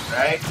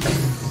 right?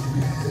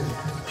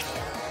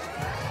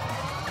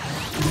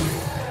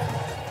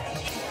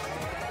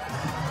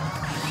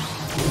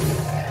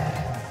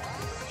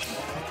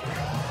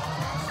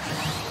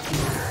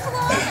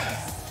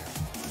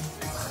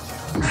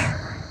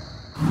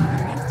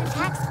 Next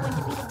attack's going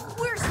to be the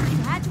worst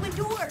you've had to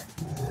endure.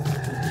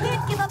 You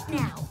can't give up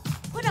now.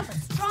 Put up a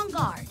strong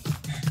guard.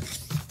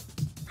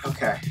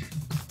 Okay.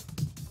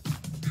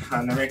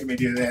 And they're making me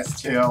do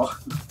this too.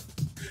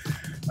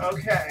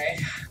 Okay.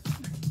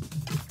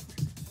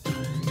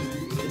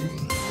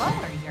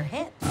 Lower your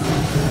hips.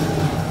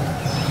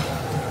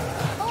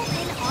 Hold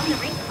in on the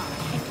ring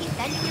pump and keep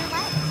bending your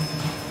legs.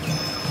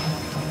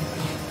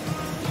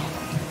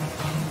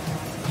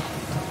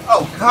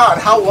 Oh god,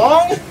 how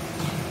long? Is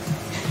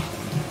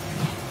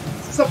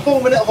this a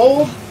full minute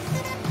hold?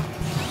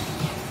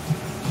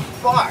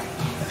 Fuck.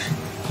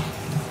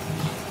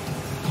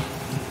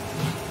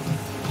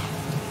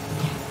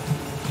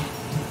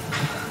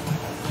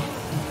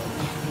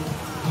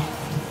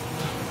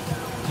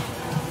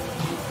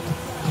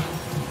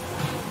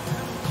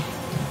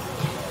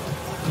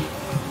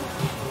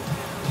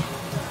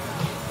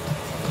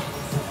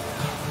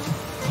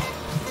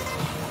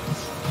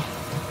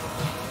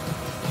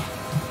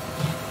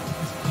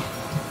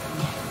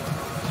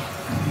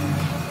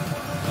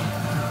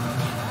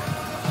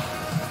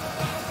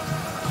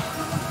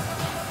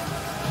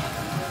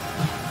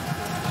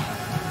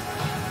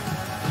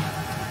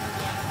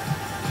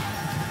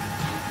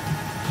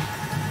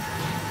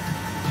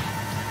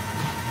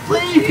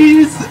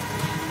 Please!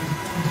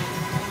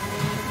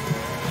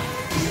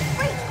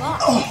 Great God.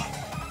 Oh.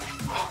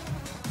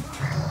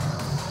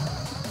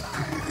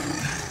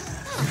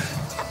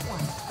 Tough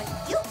one, but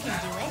you can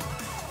do it.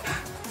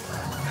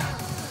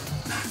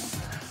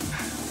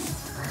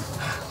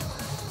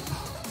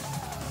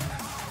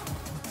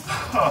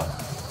 Huh.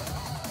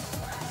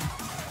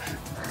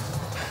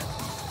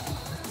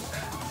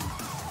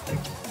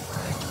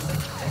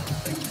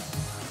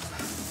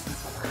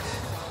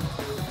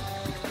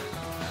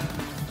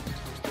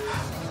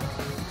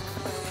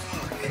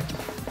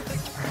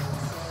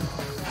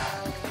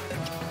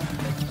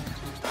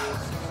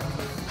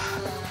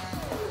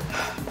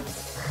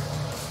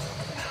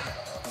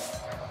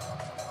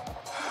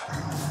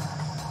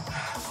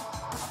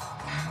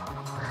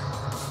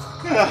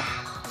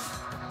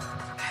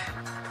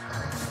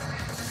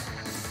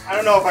 I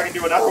don't know if I can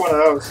do another one of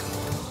those.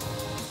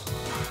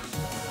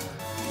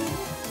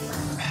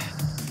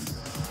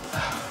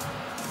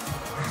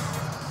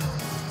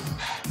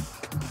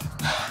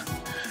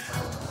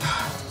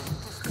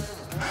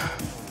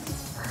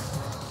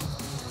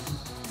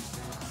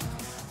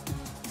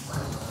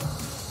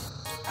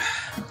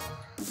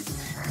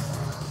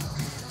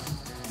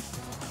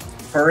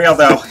 For real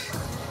though,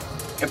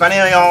 if any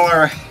of y'all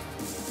are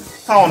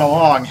following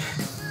along,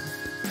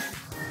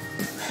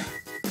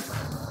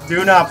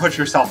 do not push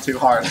yourself too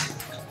hard.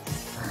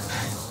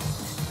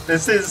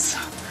 This is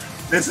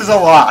a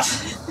lot.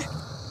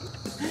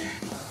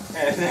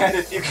 And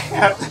if you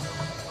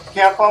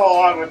can't follow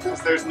along with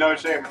this, there's no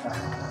shame in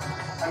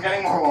that. I'm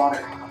getting more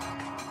water.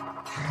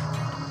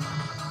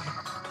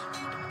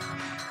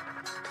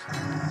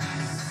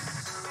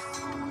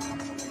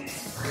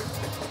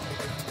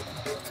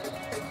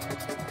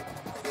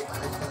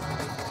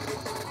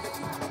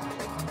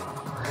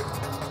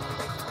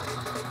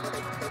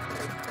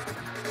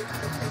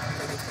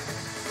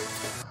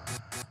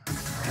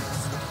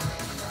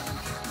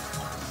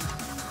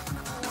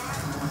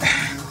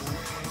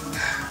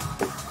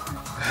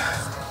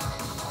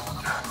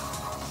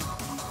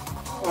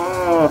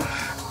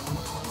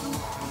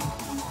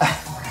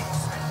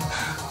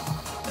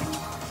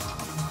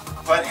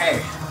 But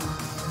hey,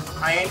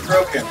 I ain't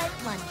broken,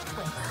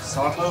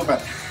 so I'm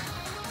moving.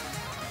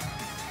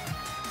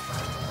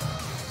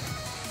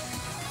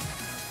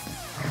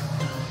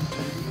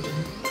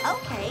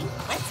 Okay,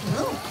 let's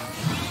move.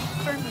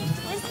 Firmly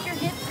twist your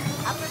hips and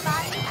upper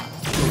body at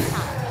the same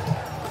time.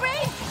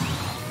 Great!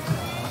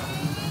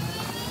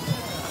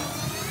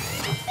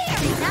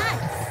 Very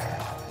nice.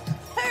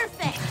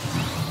 Perfect.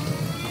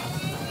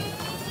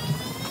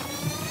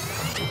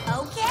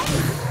 Okay.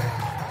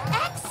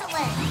 Excellent.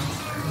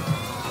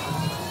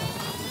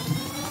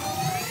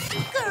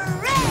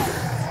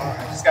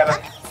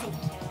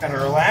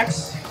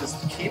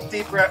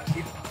 deep breath.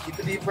 Keep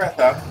the deep breath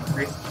up.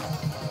 Breathe.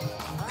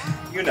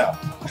 You know.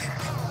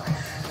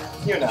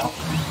 You know.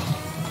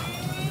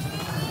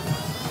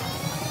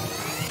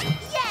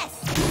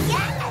 Yes!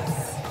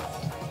 Yes!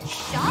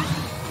 Shot?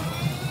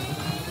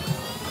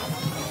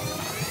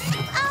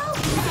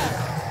 Okay!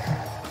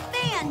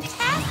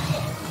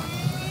 Fantastic!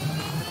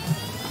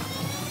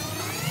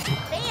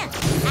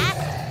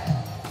 Fantastic!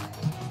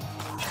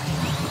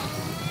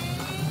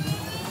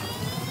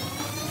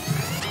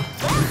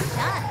 Well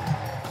done!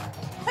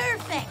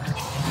 Perfect!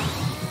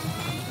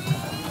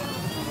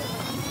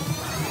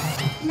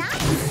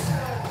 Nice!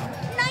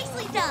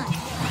 Nicely done!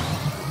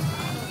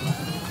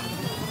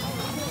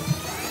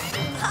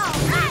 All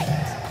right!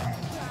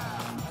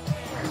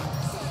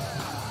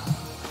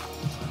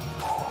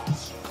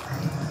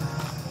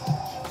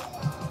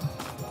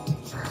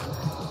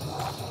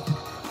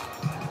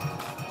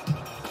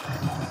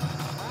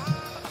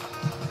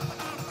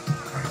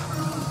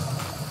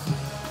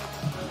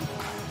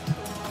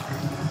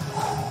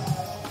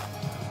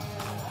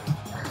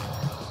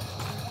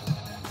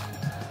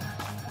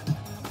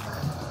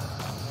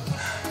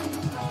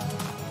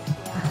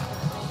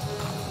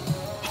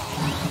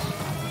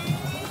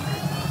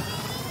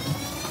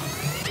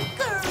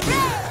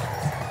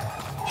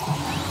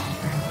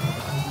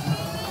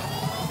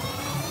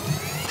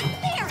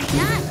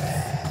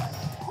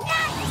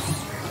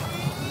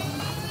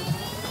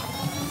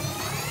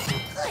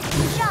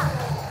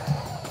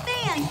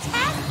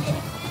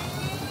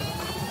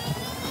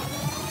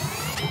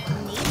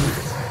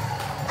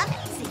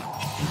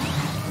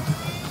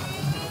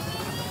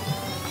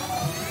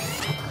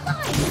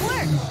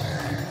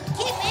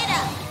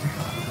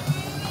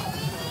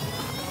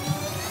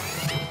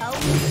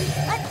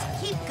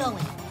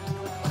 Going.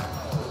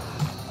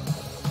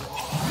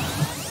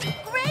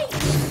 Great!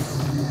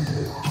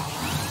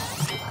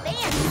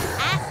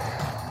 Fantastic!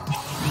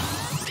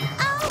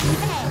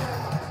 Okay!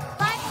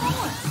 5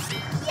 more!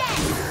 Yes!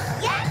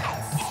 Yes!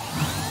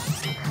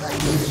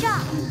 Good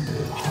job!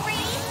 3!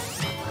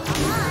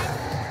 Come on!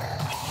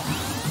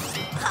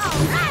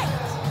 Alright!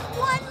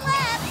 1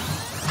 left!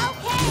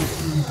 Okay!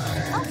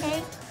 Okay,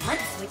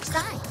 let's switch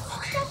sides.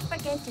 Don't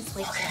forget to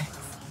switch sides.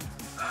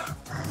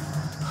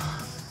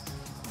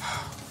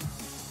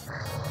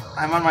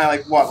 I'm on my,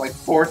 like, what, like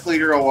 4th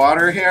liter of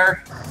water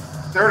here?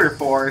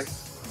 3rd or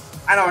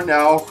 4th? I don't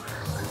know.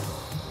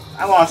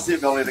 I lost the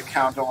ability to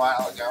count a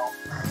while ago.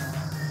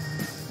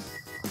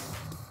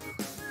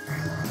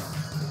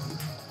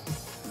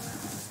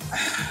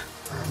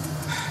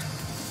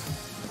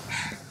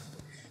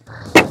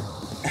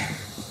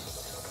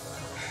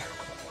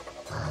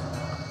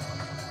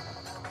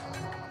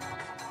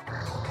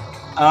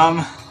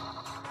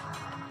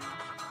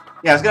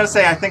 Yeah, I was gonna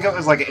say, I think it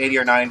was like 80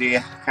 or 90, I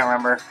can't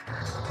remember.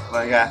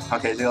 But yeah,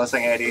 okay, so let's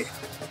say 80.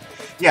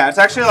 Yeah, it's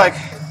actually like,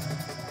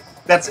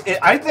 that's it.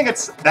 I think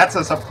that's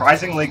a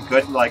surprisingly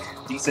good, like,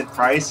 decent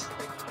price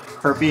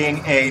for being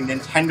a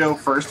Nintendo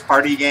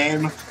first-party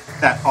game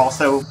that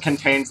also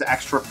contains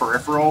extra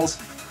peripherals.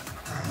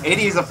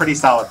 80 is a pretty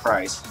solid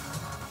price.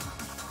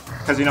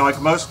 Because, you know, like,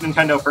 most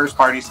Nintendo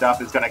first-party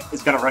stuff is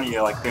gonna run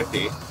you like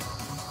 50.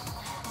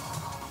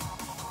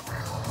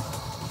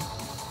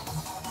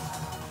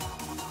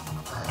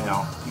 You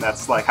know,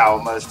 that's like how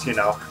most, you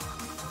know,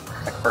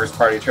 like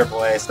first-party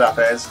AAA stuff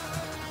is.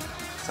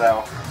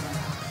 So,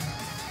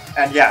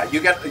 and yeah, you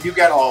get a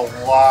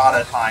lot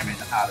of time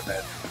out of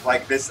it.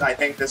 Like this, I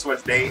think this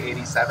was day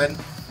 87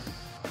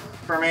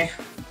 for me,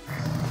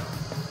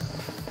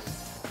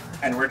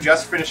 and we're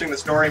just finishing the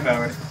story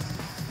mode,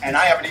 and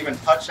I haven't even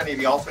touched any of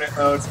the alternate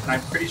modes. And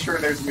I'm pretty sure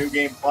there's New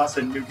Game Plus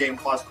and New Game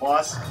Plus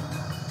Plus.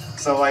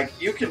 So like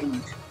you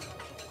can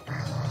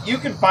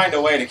find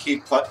a way to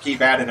keep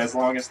at it as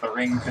long as the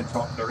ring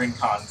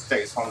con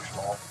stays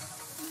functional.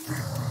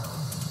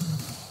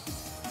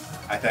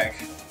 I think.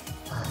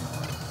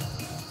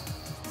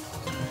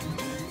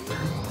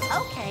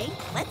 Okay,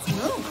 let's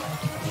move.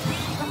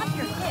 Drop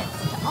your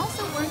hips to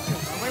also work your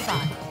lower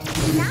body.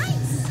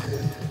 Nice!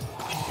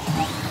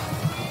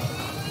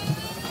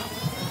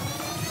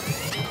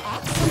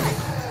 Excellent!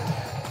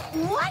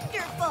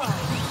 Wonderful!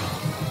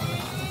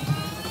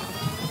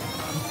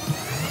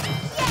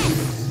 Yes!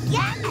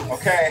 Yes!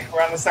 Okay,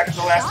 we're on the second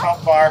to last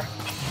health bar.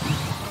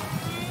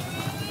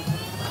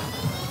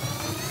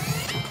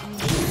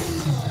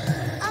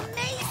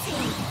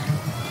 Amazing!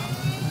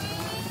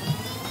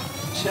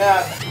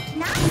 Chat,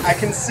 Nice! I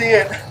can see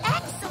it.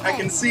 Excellent! I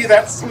can see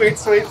that sweet,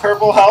 sweet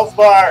purple health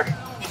bar.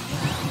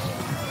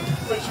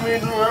 Which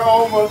means we're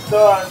almost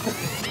done. Great!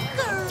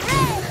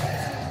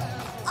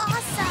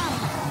 Awesome!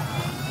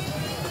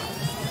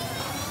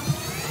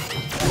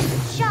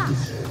 Good job!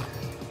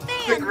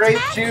 The grape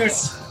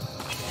juice.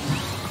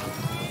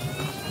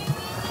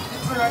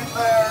 It's right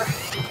there.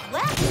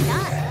 Well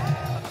done!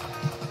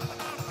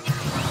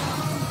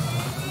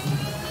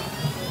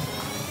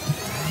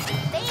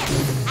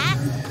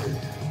 Fantastic!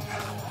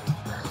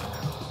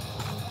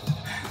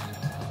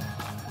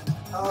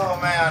 Oh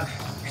man,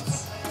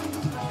 it's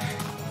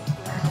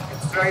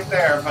right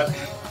there, but it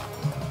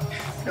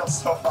feels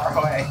so far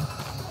away.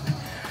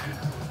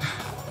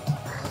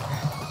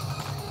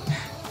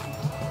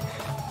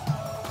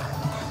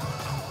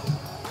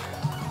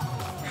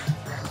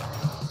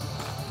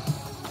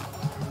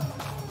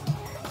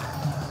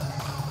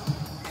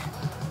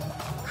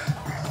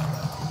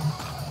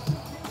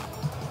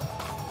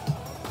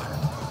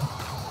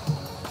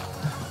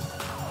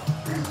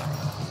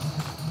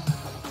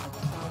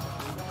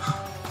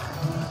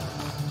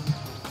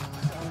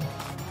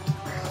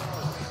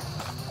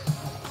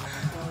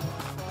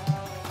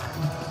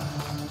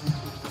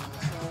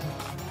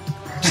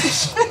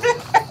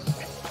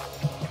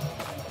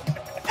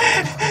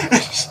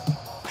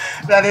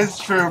 That is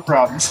true,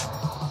 Prums.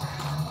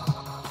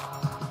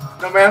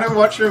 No matter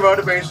what your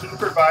motivation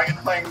for buying and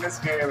playing this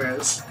game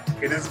is,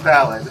 it is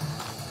valid.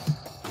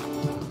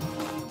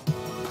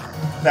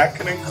 That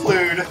can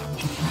include...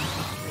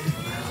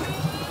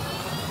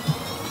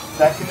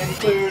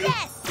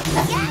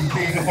 Yes.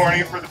 being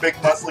horny for the big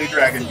muscly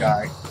dragon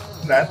guy.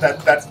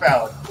 That's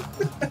valid.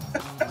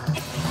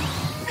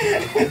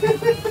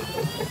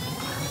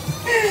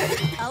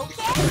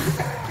 Okay.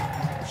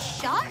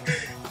 Shark.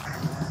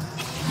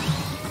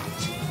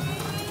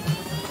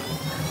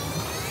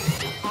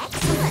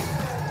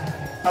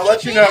 Excellent. I'll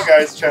let you know,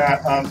 guys,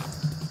 chat.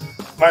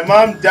 My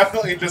mom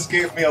definitely just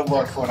gave me a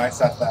look when I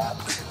said that.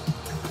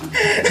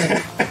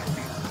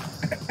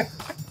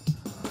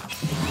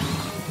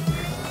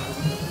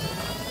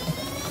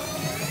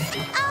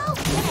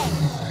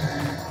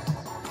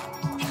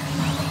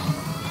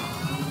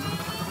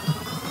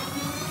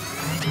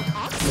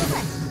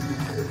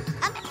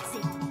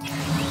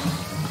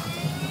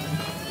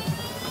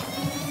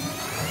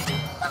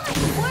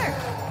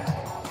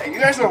 You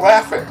guys are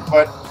laughing,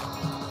 but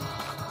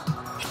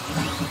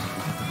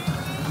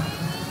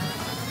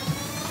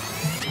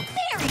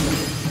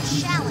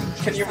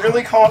can you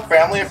really call it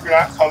family if you're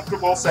not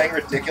comfortable saying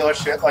ridiculous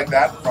shit like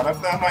that in front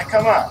of them? Like,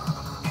 come on.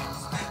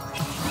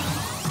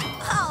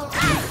 All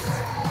right.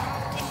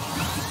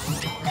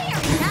 Very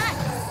nice.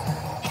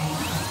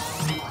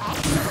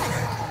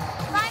 Excellent.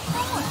 5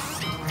 more.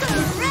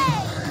 Hooray!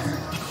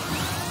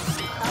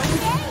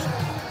 Okay.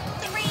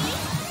 3.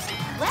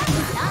 Well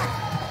done.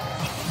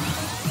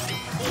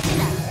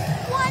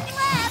 One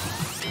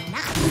left.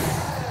 Nice.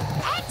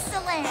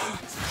 Excellent.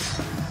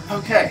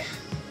 Okay.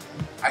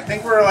 I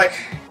think we're like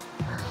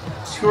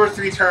 2 or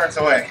 3 turns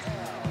away.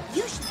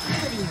 You should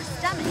feel it in your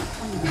stomach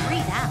when you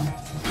breathe out.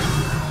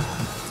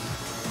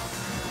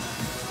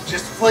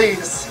 Just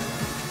please.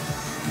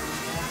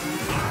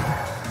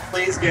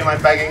 Please, game,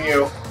 I'm begging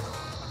you.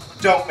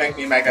 Don't make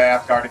me Mega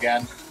F-Guard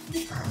again.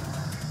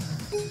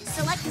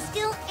 Select a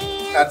skill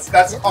and...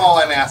 That's all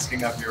I'm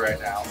asking of you right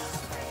now.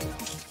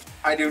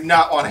 I do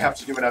not want to have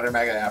to do another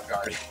Mega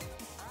F-Guard.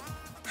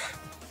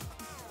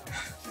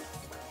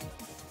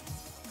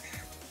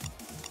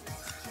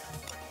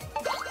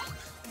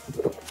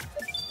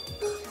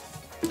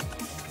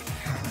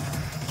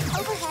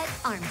 Overhead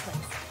arm twist.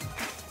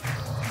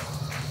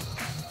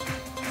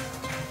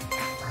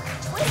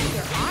 Twist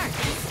your arms.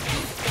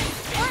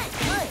 1,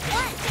 good.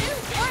 1, 2,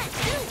 1,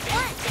 2,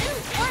 1, 2,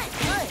 1,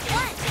 good.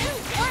 1, 2,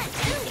 1,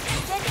 2.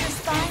 Extend your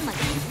spine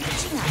like you're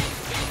reaching up.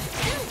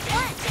 2,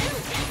 1, 2.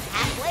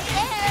 Halfway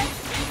there.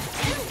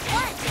 2,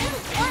 1, 2,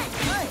 1,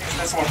 good.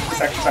 This one, this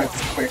exercise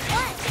is quick. 1,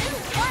 2,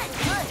 1,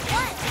 good.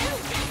 1,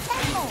 2,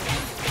 10 more.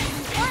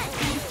 1,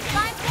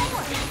 5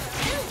 more.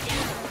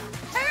 2.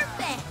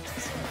 Perfect.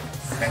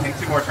 I think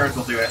 2 more turns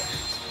will do it.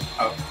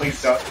 Oh,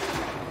 please don't.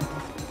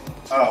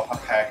 Oh,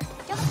 okay.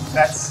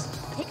 That's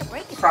Take a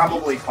break.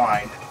 probably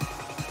fine.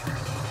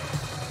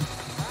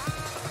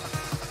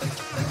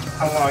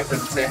 How long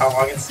does it say how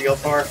long it's sealed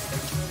for?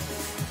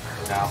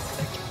 No.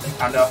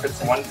 I don't know if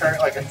it's 1 turn.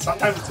 Like,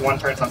 sometimes it's 1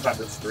 turn, sometimes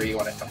it's 3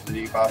 when it comes to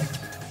debuff.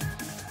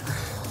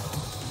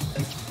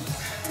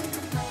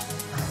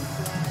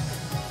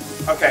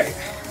 Okay.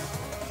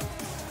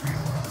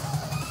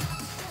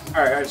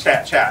 Alright,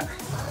 chat.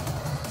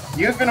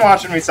 You've been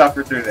watching me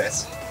suffer through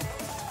this.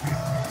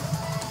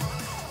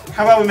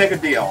 How about we make a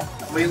deal?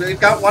 We've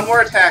got 1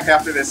 more attack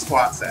after this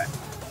squat set.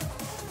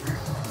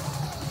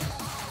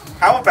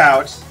 How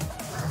about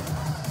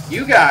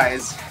you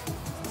guys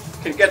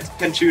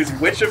can choose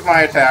which of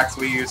my attacks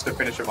we use to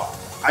finish him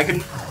off. I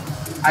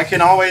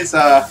can always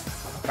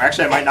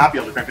actually I might not be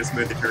able to drink a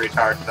smoothie to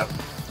recharge them.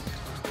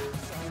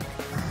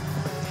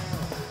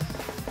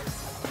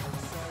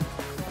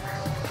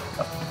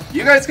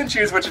 You guys can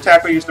choose which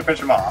attack we use to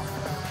finish him off.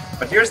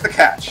 But here's the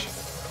catch.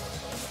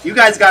 You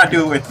guys gotta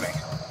do it with me.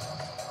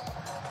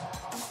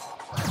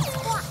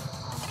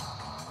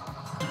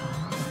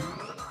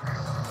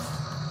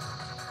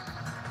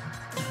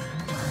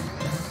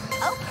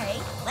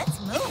 Okay, let's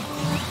move.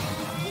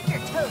 Keep your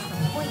toes from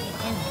pointing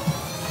inward.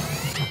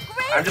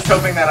 Great. I'm just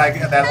hoping that like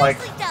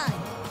Nicely done.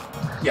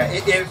 yeah,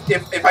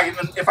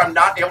 if I'm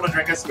not able to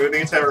drink a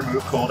smoothie to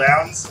remove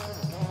cooldowns,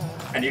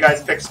 and you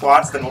guys pick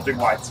squats, then we'll do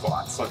wide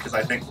squats. So because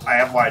I think I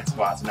have wide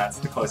squats, and that's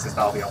the closest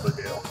I'll be able to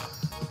do.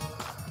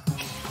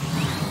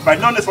 If I'd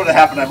known this would have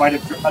happened, I might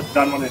have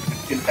done one in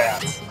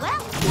pads. Well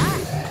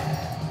done.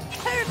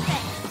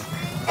 Perfect.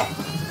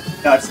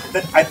 No,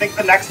 I think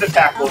the next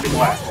attack will be the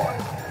last one.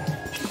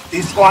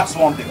 These squats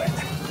won't do it.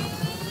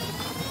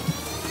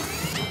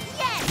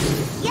 Yes.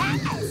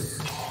 Yes.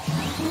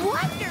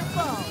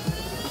 Wonderful.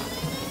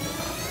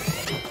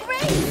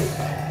 Great.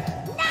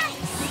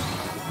 Nice.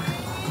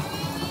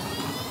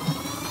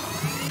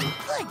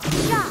 Good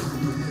job.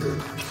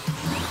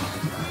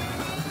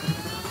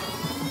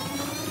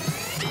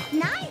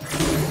 Nice.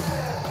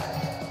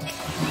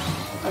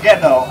 Again,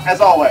 though,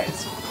 as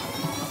always,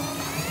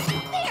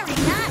 Very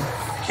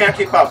nice. can't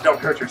keep up, don't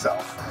hurt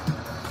yourself.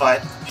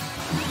 But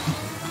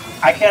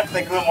I can't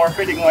think of a more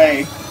fitting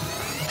way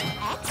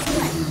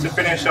Excellent. to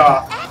finish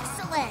off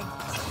Excellent.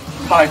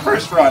 my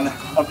first run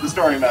of the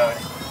story mode.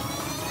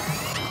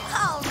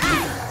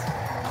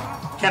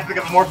 Alright! Can't think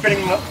of a more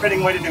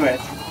fitting way to do it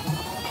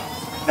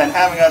than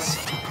having us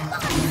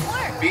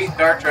Fine work! beat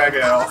Dark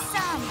Drago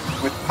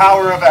Awesome! with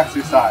power of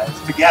exercise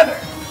together.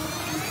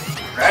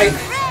 Right?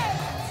 Great!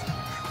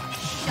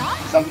 Shot?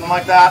 Something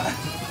like that.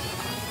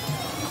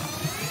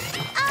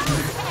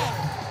 Okay!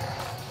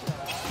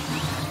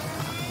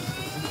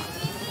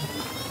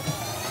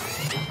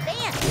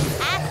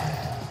 Fantastic!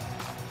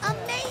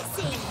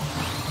 Amazing!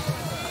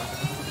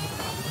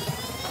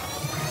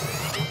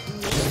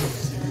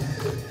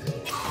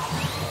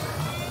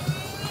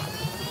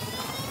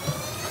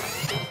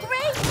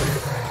 Great!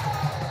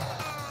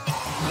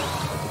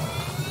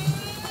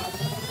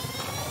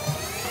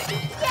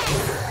 Yes!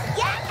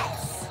 Yes!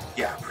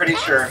 Yeah, pretty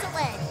sure.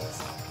 Excellent!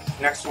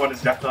 Next one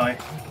is definitely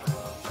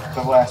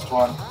the last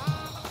one.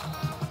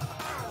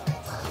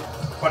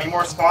 20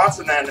 more spots,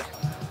 and then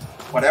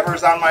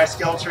whatever's on my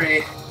skill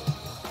tree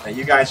that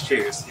you guys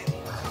choose.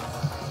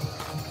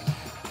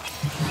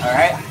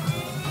 Alright?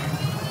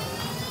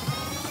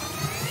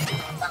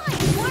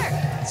 Fine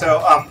work!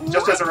 So,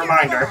 just as a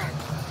reminder,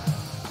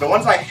 the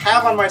ones I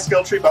have on my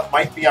skill tree but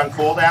might be on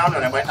cooldown,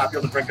 and I might not be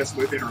able to drink a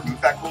smoothie to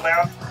remove that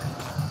cooldown,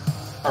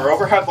 are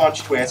overhead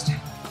lunge twist,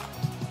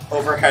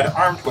 overhead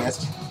arm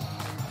twist,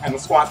 and the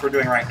squats we're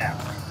doing right now.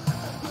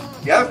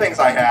 The other things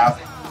I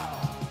have,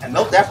 and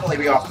they'll definitely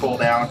be off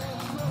cooldown,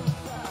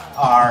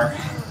 are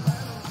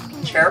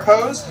chair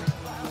pose,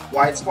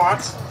 wide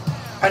squats,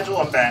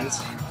 pendulum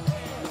bends,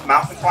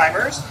 mountain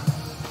climbers,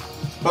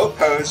 boat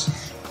pose,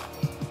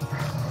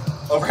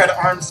 overhead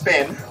arm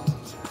spin,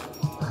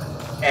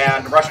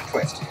 and Russian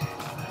twist.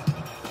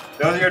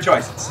 Those are your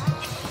choices.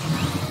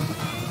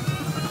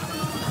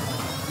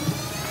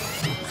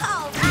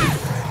 Alright!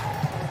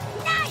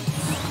 Nice!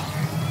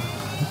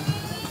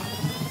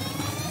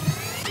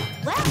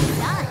 Well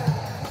done!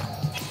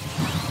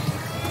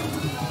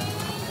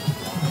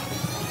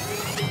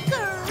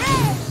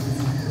 Great!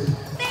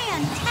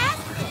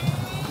 Fantastic!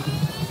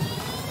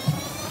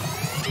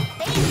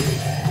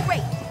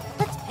 Great!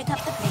 Let's pick up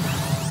the pace.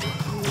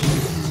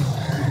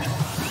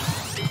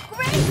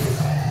 Great!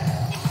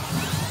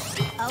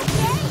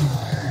 Okay!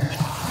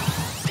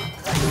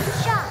 Good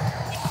shot!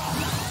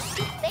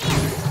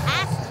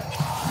 Fantastic!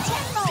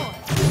 10 more!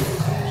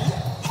 Neat!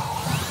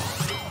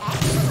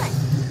 Excellent!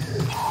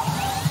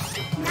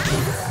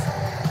 Nice!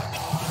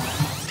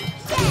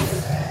 Yes!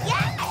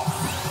 Yes!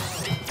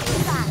 You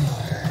got it!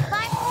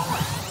 5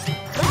 more!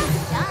 Well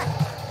done!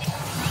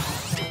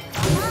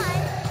 Come on!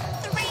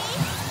 3!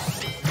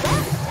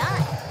 Well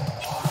done!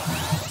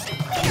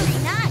 Very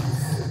nice!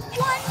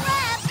 1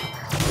 rep!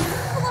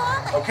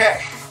 Flawless! Okay.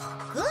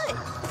 Good!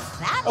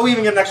 That Oh, we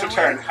even get an extra was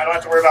turn. I don't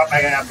have to worry about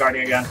Mega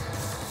Navguarding again.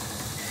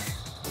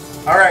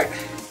 Alright.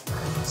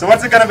 So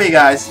what's it gonna be,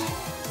 guys?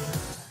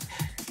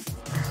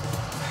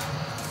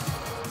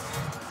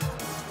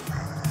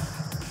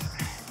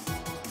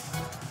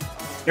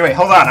 Here, wait,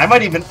 hold on. I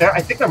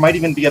think there might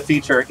even be a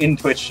feature in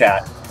Twitch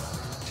chat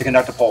to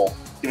conduct a poll.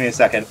 Give me a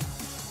second.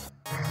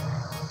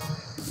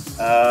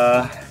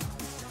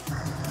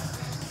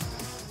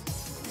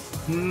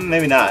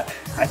 Maybe not.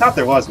 I thought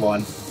there was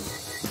one.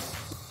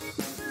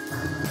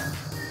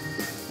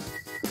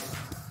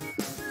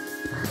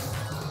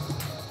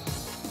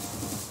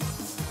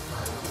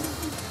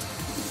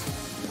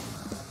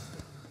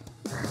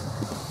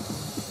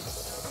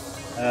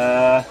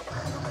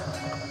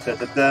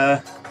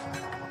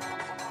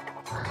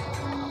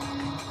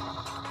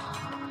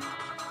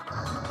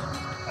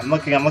 I'm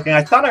looking.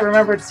 I thought I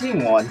remembered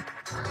seeing one.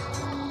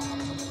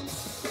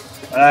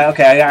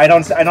 Okay, I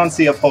don't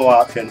see a poll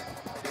option.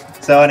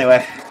 So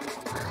anyway,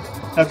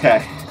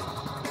 okay.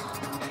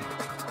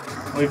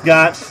 We've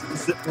got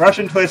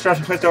Russian twist,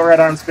 overhead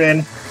arm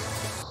spin,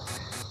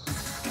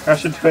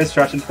 Russian twist.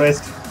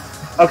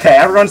 Okay,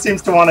 everyone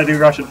seems to want to do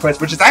Russian twist,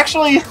 which is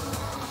actually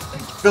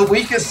the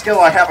weakest skill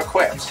I have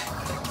equipped.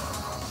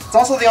 It's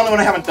also the only one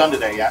I haven't done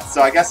today yet,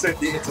 so I guess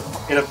it's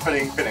a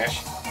fitting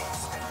finish.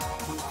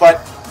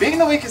 But being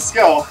the weakest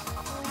skill,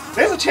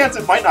 there's a chance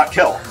it might not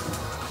kill.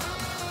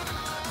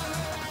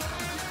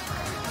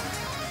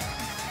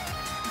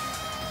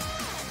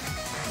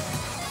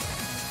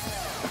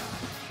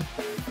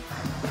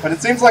 But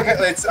it seems like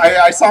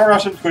I saw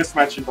Russian twist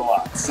mentioned a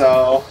lot,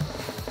 so...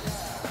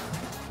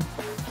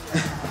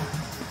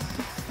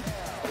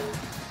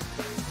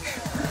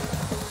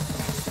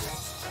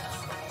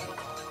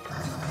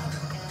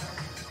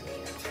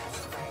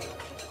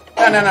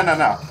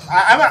 No.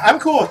 I'm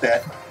cool with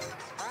it.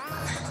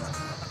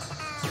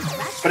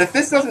 But if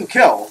this doesn't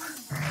kill,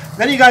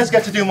 then you guys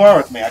get to do more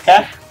with me,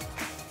 okay?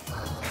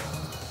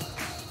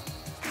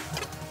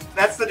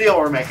 That's the deal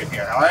we're making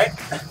here, alright?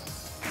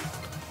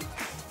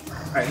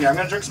 Alright, here, I'm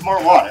gonna drink some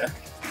more water.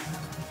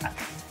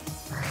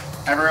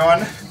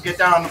 Everyone, get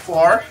down on the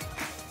floor.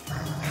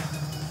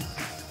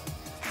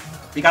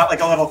 You got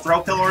like a little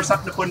throw pillow or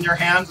something to put in your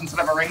hands instead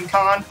of a ring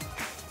con?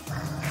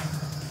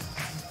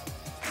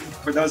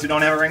 For those who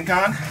don't have a ring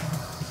con?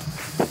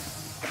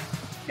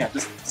 Yeah,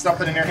 just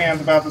stuff it in your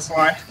hands about this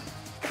wide.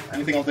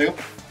 Anything will do.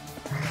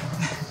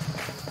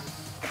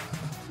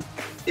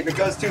 If it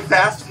goes too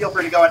fast, feel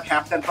free to go at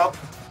half tempo.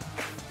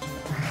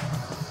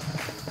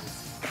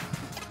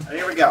 And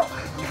here we go.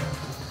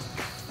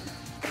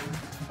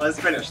 Let's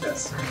finish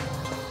this.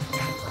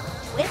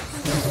 Twist.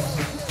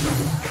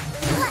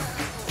 Left.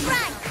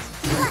 Right.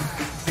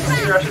 Left.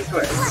 60 Russian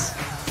twists.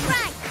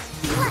 Right.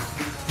 Left.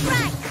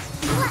 Right.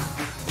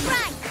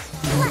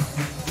 Left.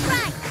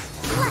 Right.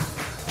 Left. Right. Left.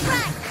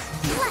 Right.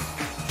 Left.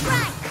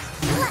 Right.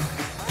 Left.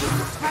 This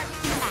is target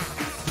fast.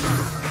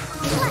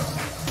 Left.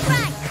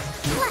 Right.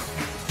 Left.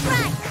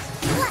 Right.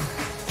 Left.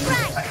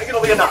 Right. I think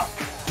it'll be enough.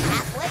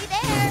 Halfway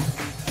there.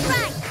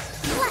 Right.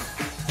 Left.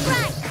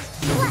 Right.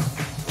 Left.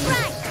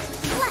 Right.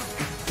 Left.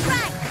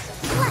 Right.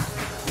 Left.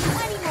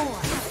 20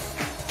 more.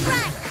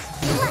 Right.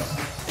 Left.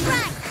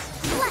 Right.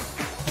 Left.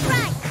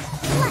 Right.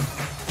 Left.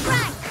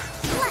 Right.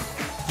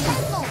 Left.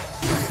 10 more.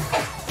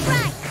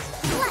 Right.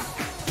 Left.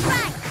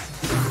 Right.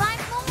 5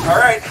 more. All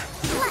right.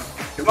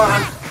 Left. Come on.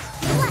 Right.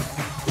 Left.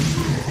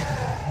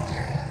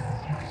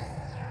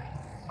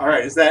 All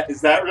right. Is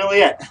that really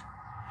it?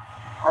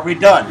 Are we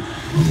done?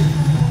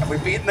 Have we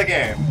beaten the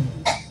game?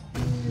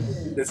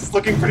 This is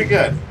looking pretty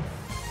good.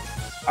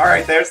 All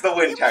right. There's the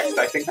win text.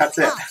 I think that's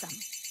it. Awesome.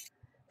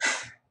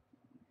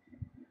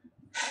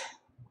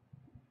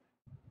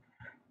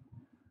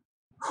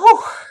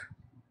 Whew.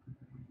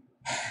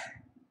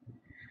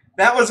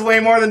 That was way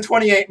more than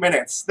 28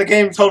 minutes. The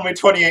game told me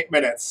 28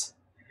 minutes.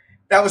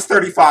 That was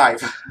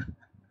 35.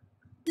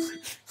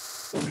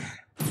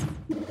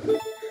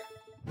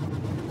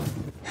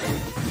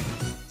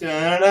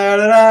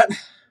 Da-da-da-da-da.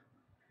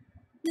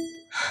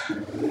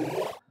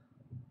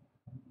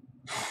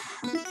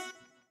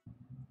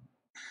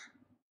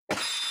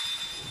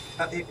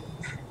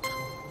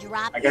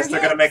 Drop I guess your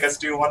they're gonna hips. make us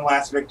do one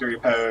last victory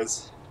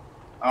pose.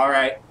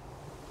 Alright.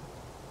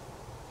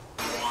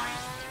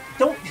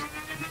 Don't...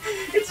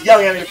 It's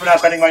yelling at me for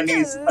not bending my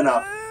knees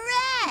enough.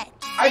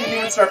 Correct. I didn't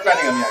even start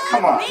bending them yet.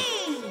 Come on.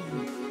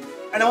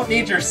 I don't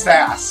need your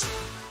sass.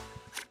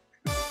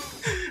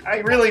 I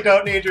really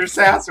don't need your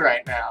sass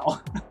right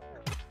now.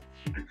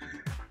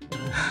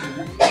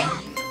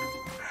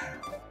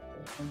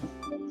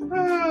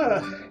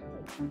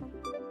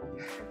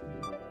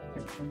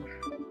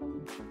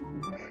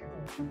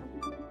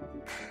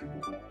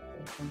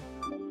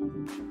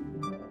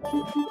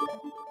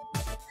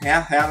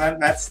 Yeah,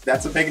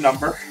 that's a big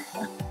number.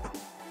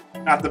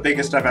 Not the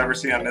biggest I've ever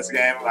seen on this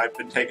game. I've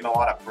been taking a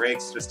lot of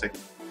breaks just to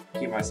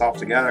keep myself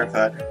together,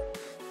 but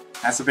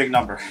that's a big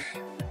number.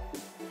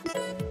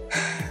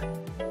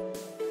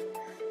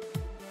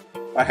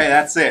 But hey,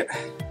 that's it.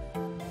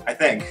 I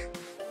think.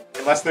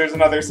 Unless there's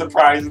another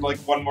surprise, like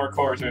one more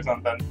course or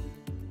something.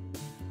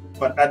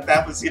 But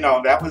that was,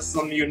 that was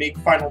some unique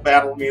final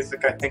battle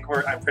music.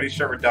 I'm pretty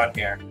sure we're done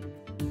here.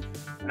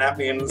 And that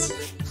means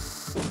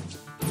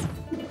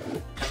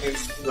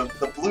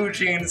the Blue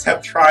Jeans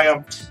have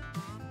triumphed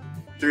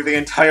through the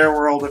entire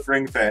world of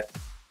Ring Fit.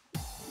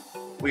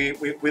 We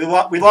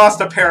lost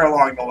a pair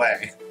along the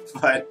way,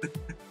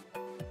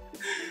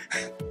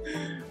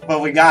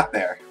 but we got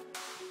there.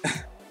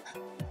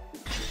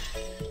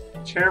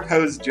 Chair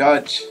pose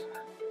judge.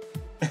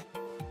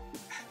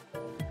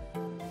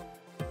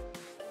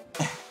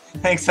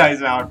 Thanks,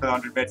 Eisenhower, for the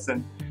 100 bits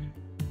and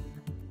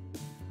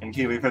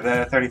Kiwi for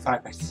the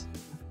 35 bits.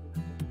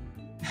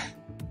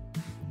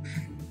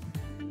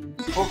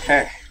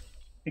 Okay.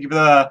 Thank you for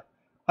the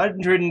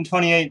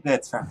 128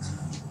 bits, friends.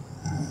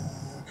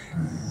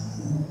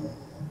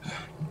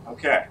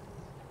 Okay.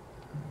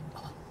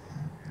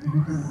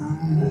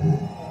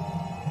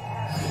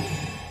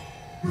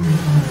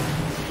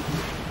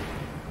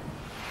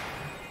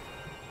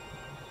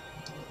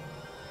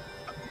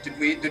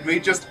 Did we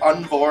just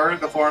unvor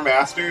the four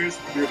masters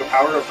through the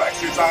power of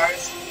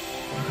exercise?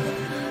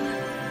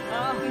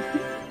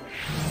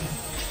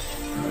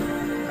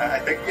 I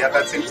think, yeah,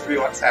 that seems to be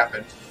what's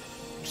happened.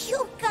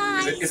 You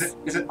guys.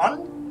 Is it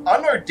un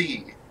or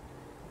D?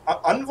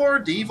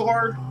 Unvor,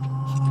 devor?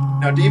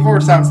 No,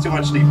 devor sounds too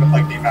much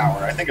like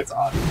devour. I think it's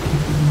un.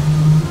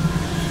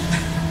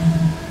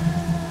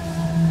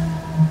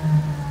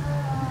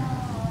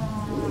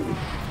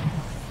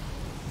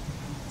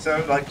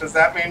 So, like, does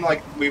that mean,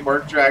 like, we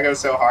worked Drago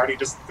so hard he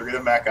just threw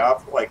them back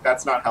up? Like,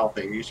 that's not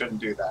healthy. You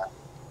shouldn't do that.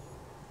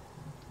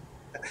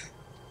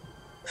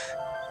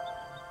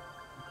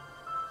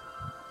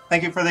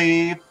 Thank you for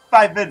the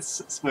 5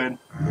 bits, Squid.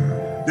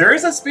 There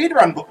is a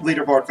speedrun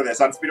leaderboard for this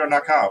on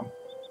speedrun.com.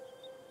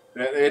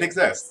 It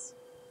exists.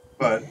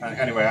 But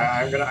anyway,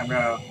 I'm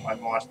gonna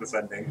watch this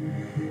ending.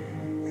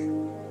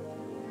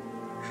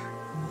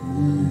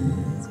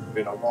 It's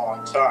been a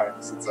long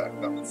time since I've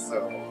felt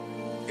so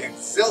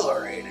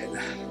exhilarated.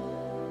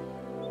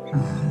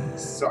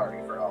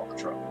 Sorry for all the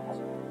trouble.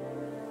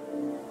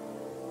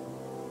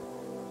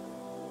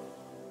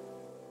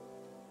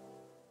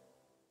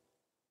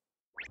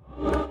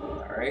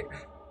 Alright.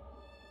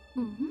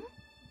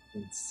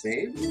 And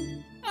save?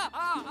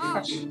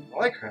 Gosh,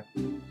 Allegra,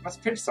 you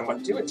must pinch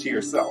someone. Do it to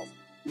yourself.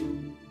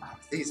 Oh,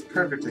 these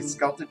perfectly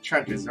sculpted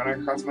trenches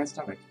running across my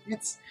stomach.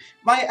 It's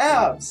my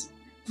abs!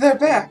 They're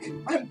back!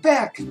 I'm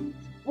back!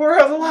 We're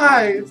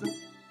alive!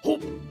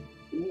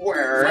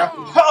 We're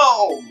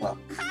home!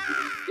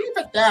 Keep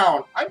it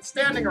down. I'm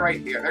standing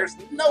right here. There's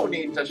no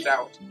need to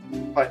shout.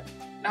 But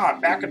now I'm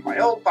back in my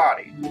old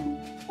body.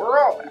 We're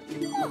all back.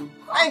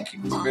 Thank you,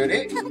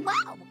 Spooty.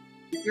 Wow.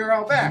 You're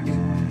all back.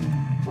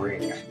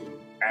 Ring.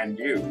 And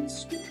you,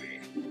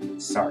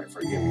 Spooty. Sorry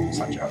for giving you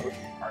such a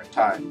hard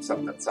time.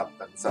 Something,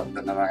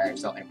 and I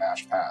accidentally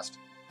mashed past.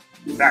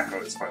 That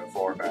goes for the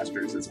Four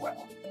Masters as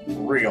well.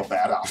 Real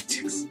bad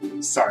optics.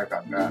 Sorry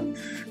about that.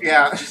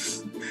 Yeah,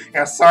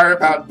 sorry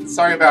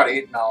about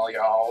eating all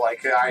y'all.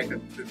 Like,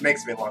 it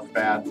makes me look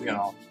bad. You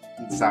know,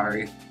 I'm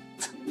sorry.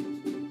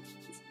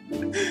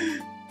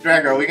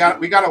 Drago,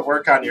 we gotta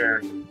work on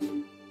your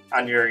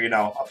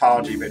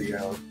apology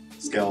video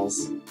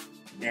skills.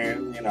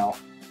 And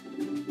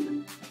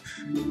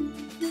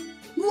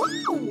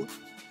Wow.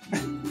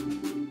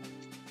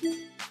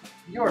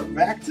 You're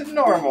back to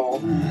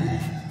normal.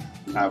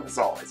 I was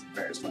always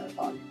embarrassed by my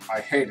body.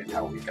 I hated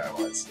how weak I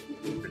was.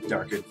 The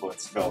dark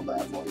influence filled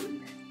that void in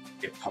me.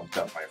 It pumped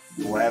up my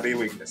flabby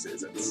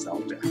weaknesses and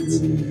self-doubts.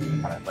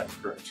 When I let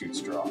it grow too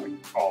strong,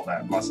 all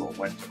that muscle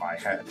went to my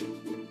head.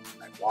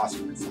 I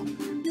lost myself.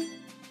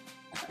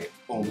 I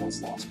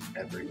almost lost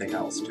everything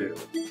else, too.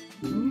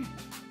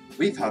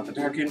 We thought the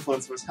dark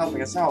influence was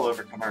helping us all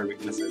overcome our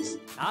weaknesses.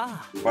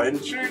 But in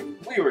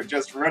truth, we were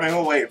just running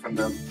away from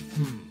them.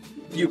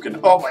 You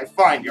can only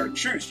find your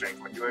true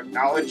strength when you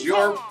acknowledge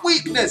your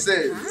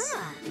weaknesses!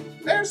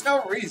 There's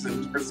no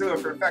reason to pursue a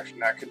perfection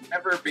that can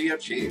never be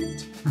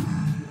achieved.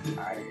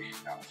 I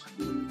know.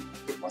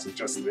 It wasn't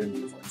just the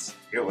influence.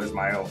 It was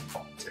my own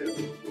fault,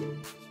 too.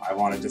 I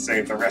wanted to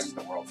save the rest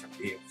of the world from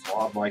being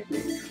flawed like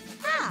me.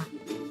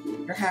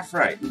 You're half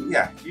right.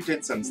 Yeah, you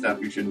did some stuff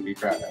you shouldn't be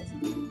proud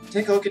of.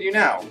 Take a look at you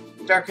now.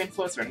 Dark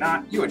influence or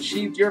not, you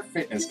achieved your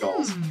fitness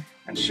goals.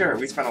 And sure,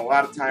 we spent a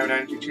lot of time and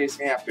energy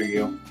chasing after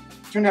you.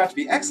 Turned out to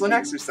be excellent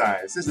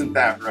exercise, isn't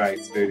that right,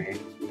 Spooty?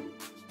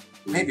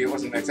 Maybe it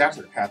wasn't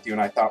exactly the path you and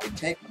I thought we'd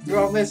take, but through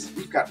all this,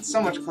 we've gotten so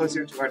much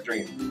closer to our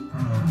dream.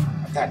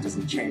 But that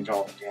doesn't change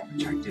all the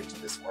damage I did to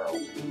this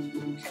world.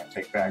 You can't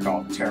take back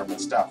all the terrible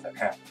stuff that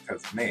happened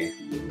because of me.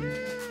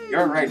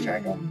 You're right,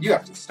 Drago. You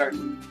have to start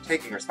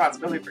taking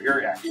responsibility for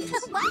your actions.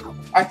 Wow.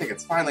 I think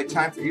it's finally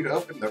time for you to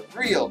open the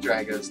real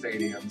Drago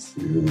Stadiums.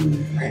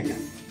 Man,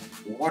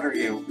 what are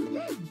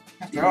you?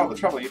 After all the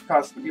trouble you've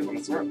caused the people in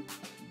this world,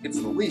 it's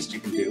the least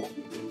you can do.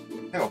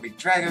 There will be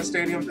Drago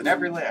Stadiums in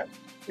every land.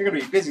 You're going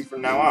to be busy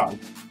from now on.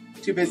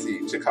 Too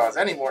busy to cause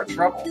any more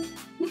trouble.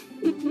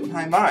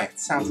 My, it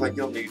sounds like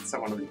you'll need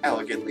someone with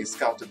elegantly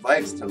sculpted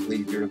legs to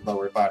lead your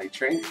lower body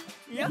training.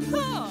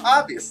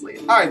 Obviously,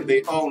 I'm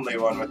the only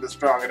one with a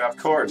strong enough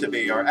core to be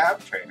your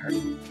ab trainer.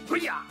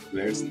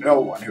 There's no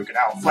one who can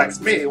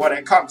outflex me when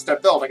it comes to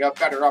building a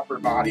better upper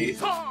body.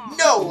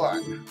 No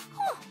one!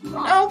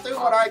 I'll do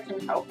what I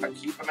can help but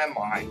keep him in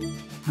line.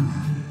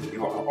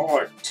 You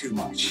are too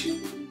much.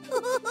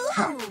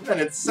 Then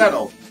it's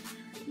settled.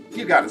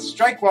 You gotta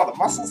strike while the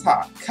muscle's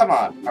hot. Come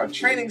on, our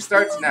training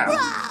starts now.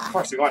 Of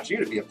course, we want you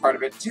to be a part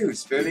of it too,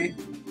 Spooty.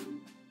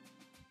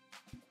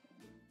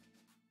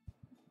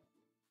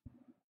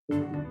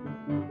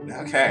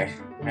 Okay,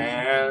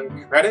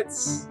 and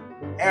credits,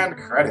 and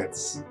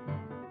credits.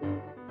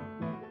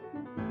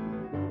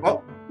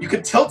 Well, you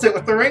could tilt it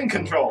with the ring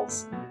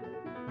controls.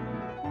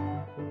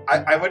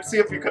 I would see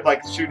if you could,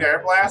 like, shoot air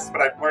blast,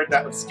 but I'm worried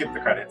that would skip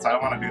the credits. I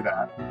don't want to do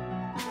that.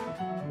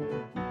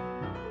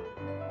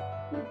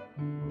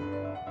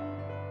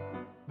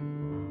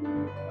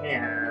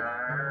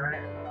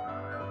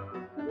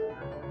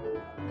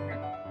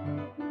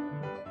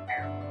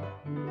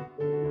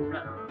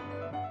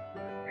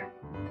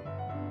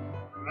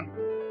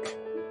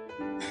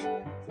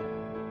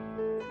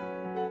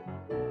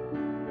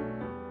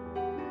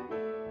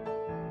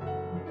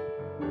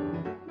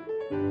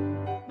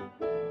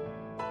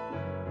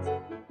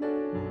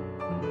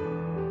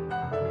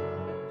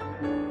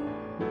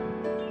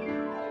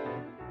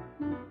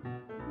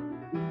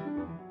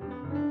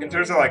 In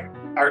terms of, like,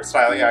 art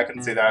style, yeah, I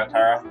can see that,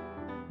 Tara.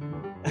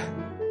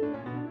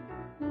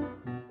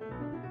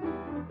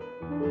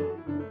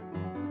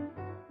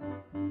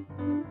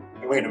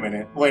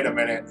 Wait a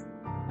minute.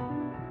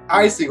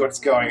 I see what's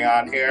going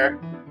on here.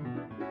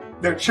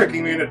 They're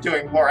tricking me into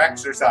doing more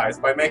exercise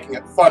by making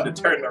it fun to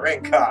turn the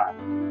rink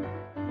on.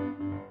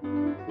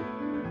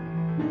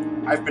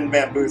 I've been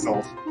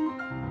bamboozled.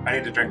 I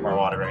need to drink more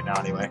water right now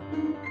anyway.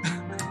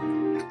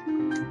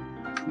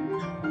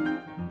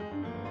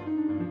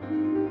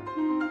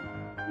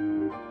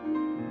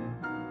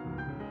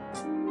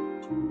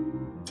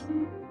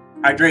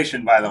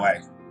 Hydration, by the way.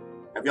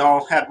 Have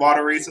y'all had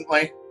water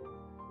recently?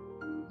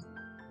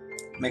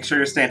 Make sure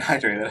you're staying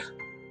hydrated.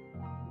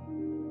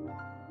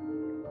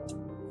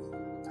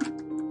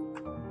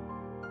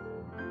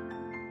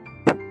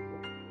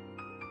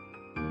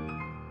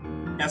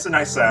 That's a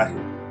nice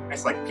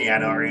like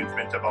piano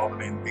arrangement of all the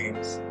main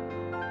themes.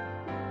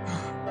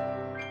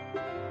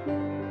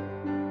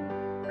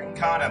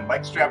 Ringcon and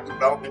Leg Strap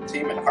Development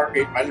Team and Heart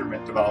Rate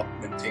Measurement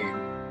Development Team.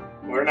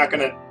 We're not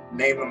gonna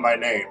name them by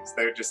names.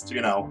 They're just,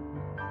 you know,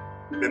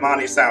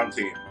 Bimani Sound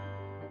Team.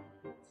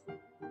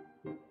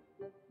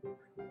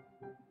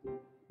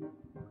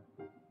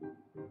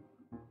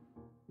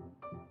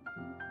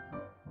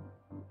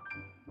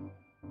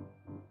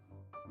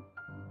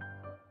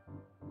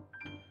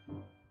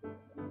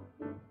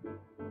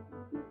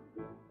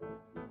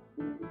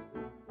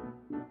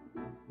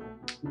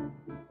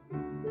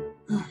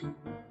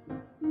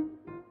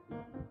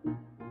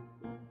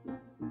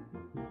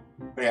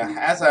 Yeah,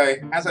 as I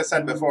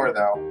said before,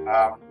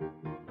 though,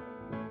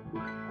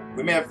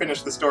 we may have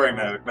finished the story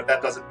mode, but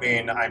that doesn't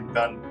mean I'm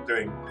done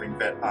doing Ring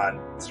Fit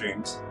on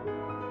streams.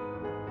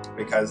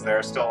 Because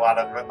there's still a lot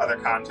of other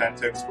content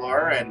to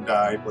explore, and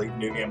I believe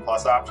New Game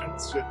Plus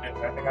options,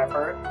 I think I've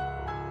heard.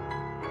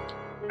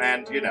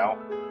 And, you know,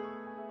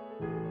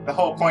 the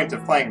whole point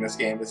of playing this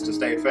game is to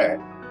stay fit.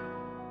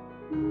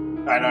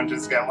 I don't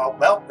just go,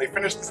 well, they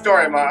finished the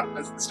story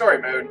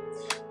mode.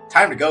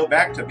 Time to go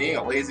back to being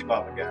a lazy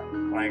bum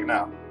again. Like,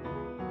 no.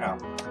 No.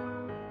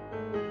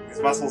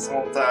 These muscles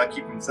won't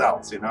keep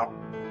themselves, you know?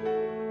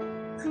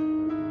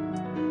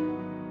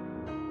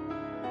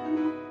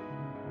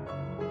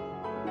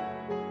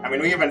 I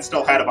mean, we even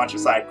still had a bunch of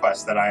side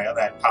quests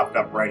that popped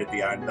up right at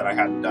the end that I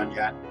hadn't done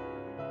yet.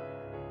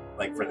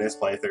 Like, for this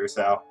playthrough,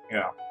 so, you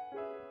know.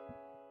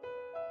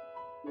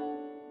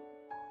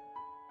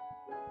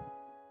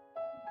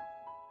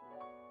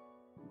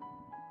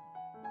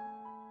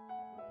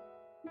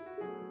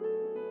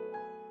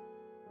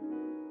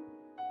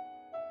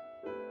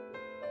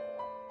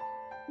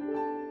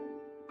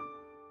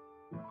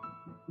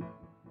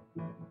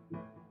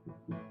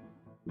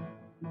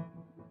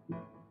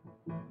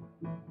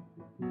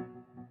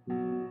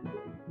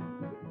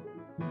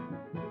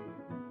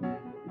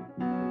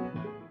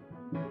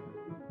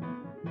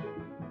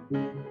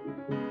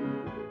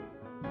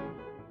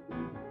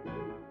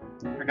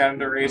 Got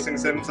into racing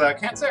sims?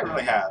 Can't say I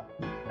really have.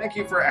 Thank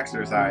you for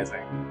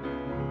exercising.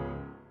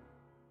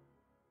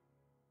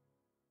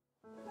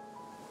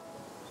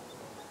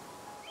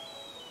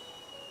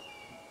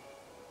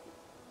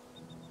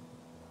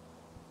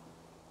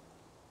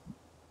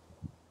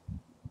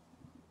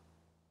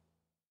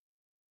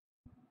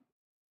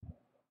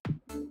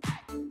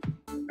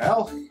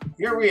 Well,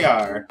 here we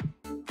are.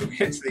 We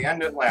get to the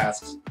end at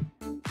last.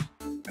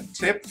 And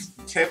Tip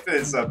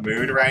is a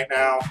mood right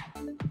now.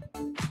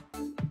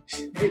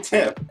 Hey,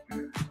 Tip.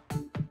 You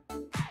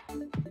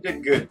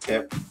did good,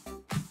 Tip.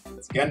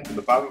 It's again from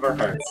the bottom of our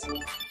hearts.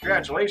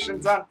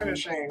 Congratulations on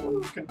finishing!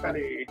 Woo,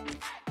 confetti!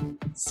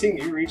 Seeing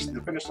you reach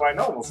the finish line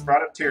almost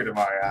brought a tear to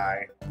my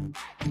eye.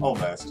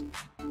 Almost.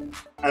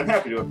 I'm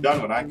happy to have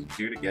done what I could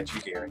do to get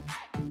you here.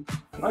 And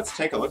let's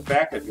take a look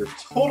back at your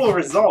total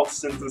results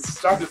since the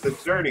start of the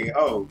journey.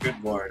 Oh, good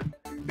lord.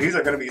 These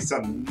are going to be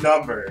some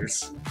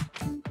numbers.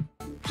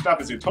 First up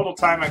is your total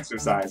time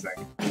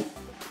exercising.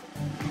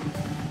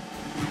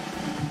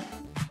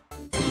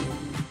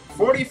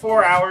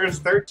 44 hours,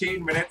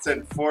 13 minutes,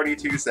 and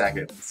 42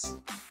 seconds.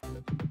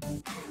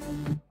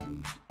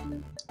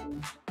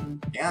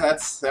 Yeah,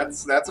 that's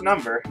a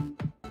number.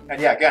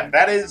 And yeah, again,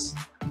 that is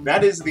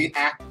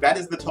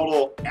the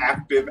total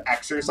active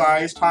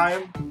exercise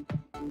time.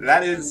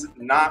 That is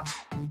not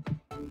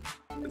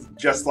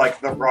just like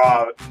the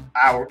raw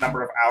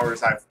number of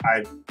hours I've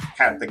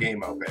had the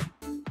game open.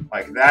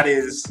 Like that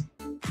is,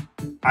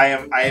 I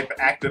have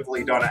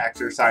actively done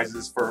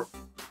exercises for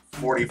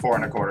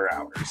 44.25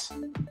 hours.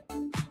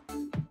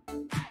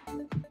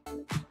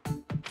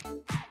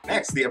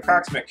 Next, the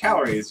approximate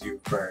calories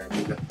you've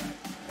burned.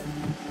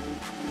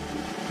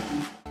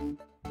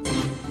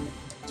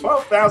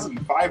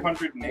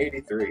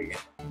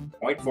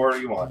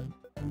 12,583.41.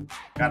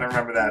 Gotta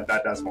remember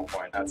that decimal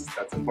point. That's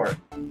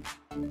important.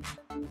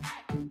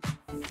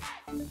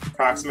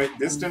 Approximate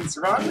distance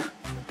run.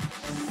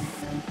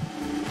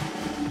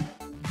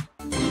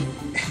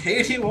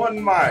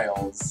 81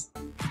 miles.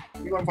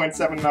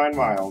 81.79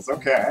 miles.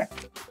 Okay.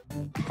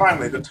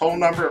 Finally, the total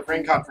number of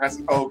ring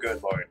compresses. Oh,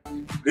 good lord.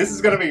 This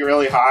is going to be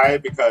really high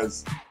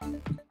because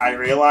I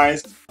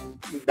realized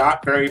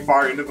not very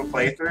far into the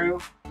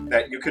playthrough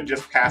that you could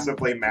just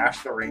passively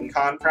mash the ring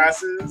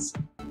compresses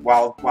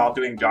while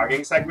doing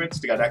jogging segments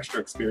to get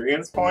extra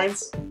experience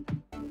points.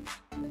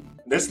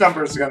 This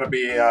number is going to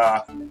be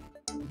up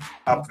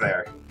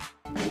there.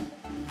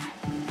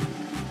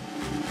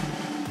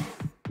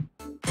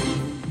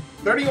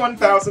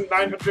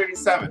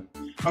 31,987.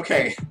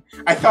 Okay,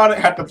 I thought it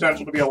had the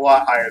potential to be a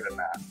lot higher than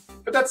that,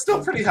 but that's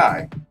still pretty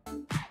high.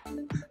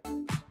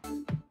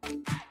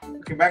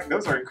 Looking back,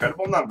 those are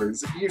incredible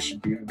numbers. You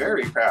should be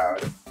very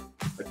proud.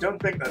 But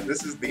don't think that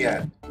this is the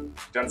end.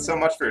 You've done so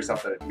much for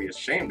yourself that it'd be a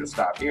shame to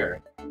stop here.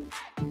 You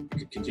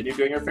could continue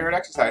doing your favorite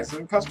exercises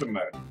in custom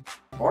mode.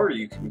 Or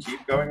you can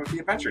keep going with the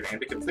adventure aim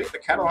to complete the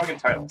catalog and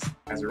titles.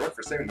 As a reward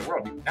for saving the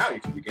world, now you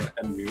can begin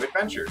a new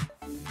adventure.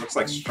 Looks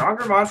like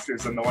stronger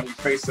monsters than the one you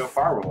faced so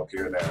far will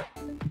appear there.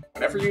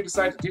 Whatever you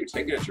decide to do,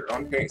 take it at your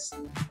own pace.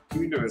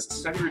 Keeping to a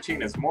steady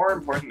routine is more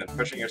important than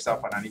pushing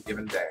yourself on any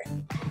given day.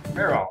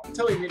 Farewell,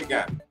 until we meet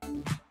again.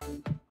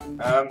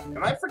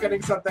 Am I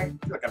forgetting something?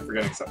 I feel like I'm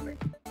forgetting something.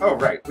 Oh,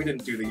 right, we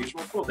didn't do the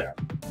usual cooldown.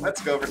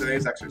 Let's go over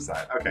today's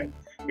exercise. Okay,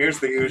 here's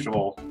the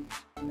usual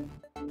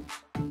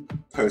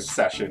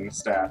post-session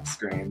stat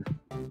screen.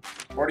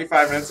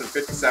 45 minutes and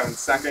 57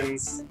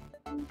 seconds.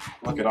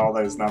 Look at all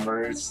those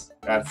numbers.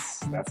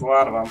 That's a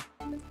lot of them.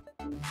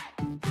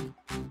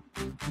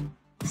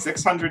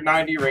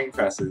 690 ring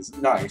presses.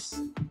 Nice.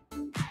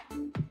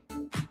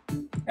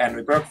 And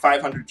we broke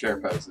 500 chair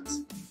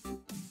poses.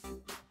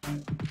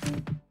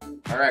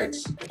 Alright,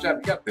 good job,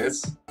 you got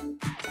this.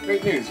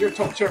 Great news, your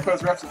total chair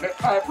pose reps have hit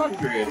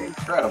 500.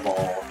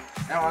 Incredible.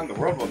 Now on, the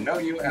world will know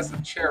you as the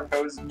chair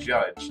pose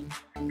judge.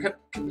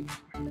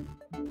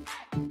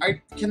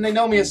 Can they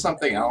know me as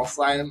something else?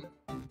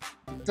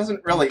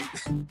 Doesn't really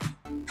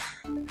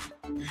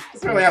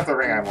have the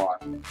ring I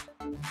want.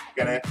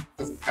 Get it?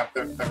 Doesn't have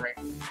the ring.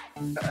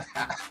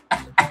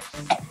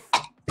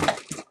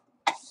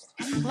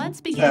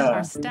 Let's begin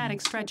our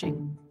static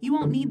stretching. You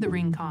won't need the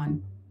ring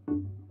con.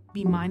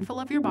 Be mindful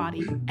of your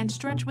body and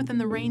stretch within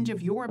the range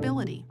of your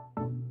ability.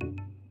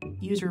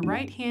 Use your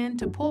right hand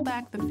to pull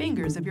back the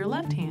fingers of your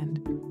left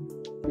hand.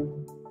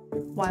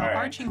 While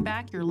arching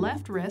back your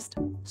left wrist,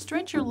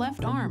 stretch your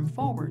left arm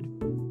forward.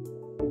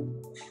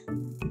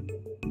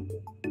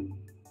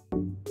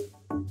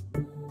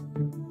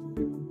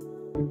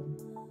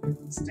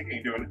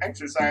 Sticking to an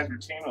exercise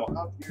routine will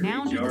help you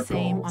now reach do your the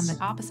same goals. on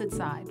the opposite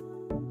side.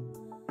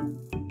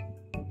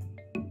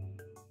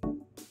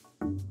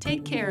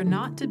 Take care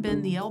not to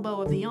bend the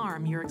elbow of the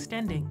arm you're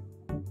extending.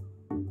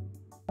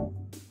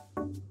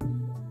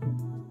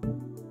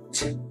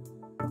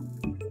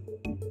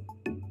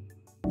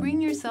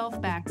 Bring yourself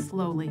back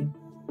slowly.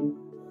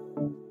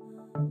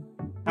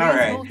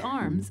 Raise both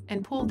arms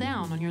and pull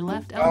down on your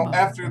left elbow. Well,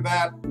 after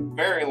that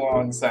very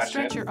long session,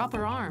 stretch your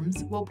upper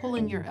arms while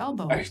pulling your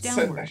elbow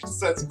downward. I just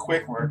said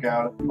quick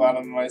workout at the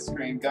bottom of my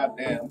screen.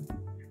 Goddamn,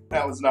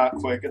 that was not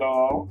quick at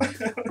all.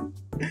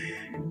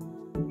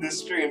 This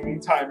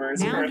streaming timer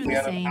is now currently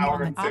at an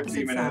hour and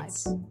 50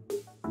 minutes. Side.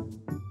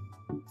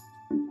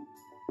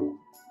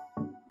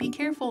 Be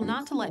careful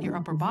not to let your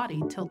upper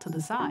body tilt to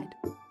the side.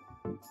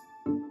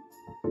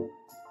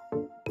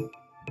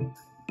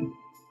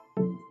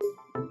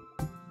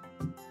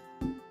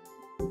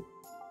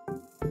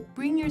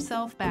 Bring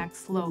yourself back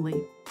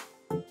slowly.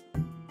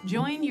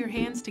 Join your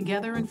hands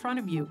together in front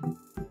of you.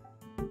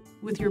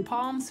 With your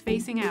palms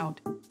facing out,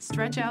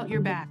 stretch out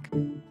your back.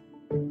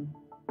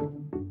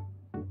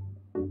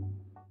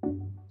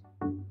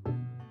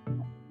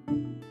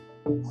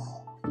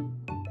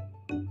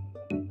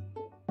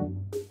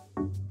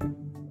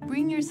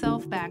 Bring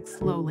yourself back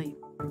slowly.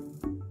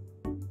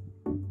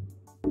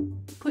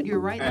 Put your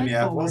right leg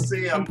forward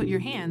and put your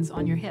hands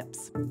on your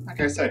hips. Like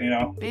I said,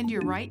 bend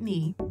your right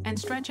knee and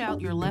stretch out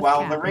your left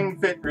while calf. the ring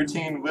fit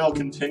routine will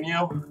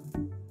continue,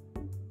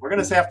 we're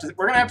gonna have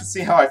to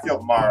see how I feel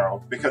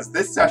tomorrow, because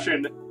this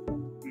session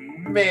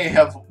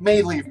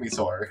may leave me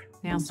sore.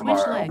 Now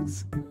switch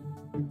legs.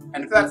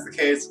 And if that's the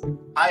case,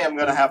 I am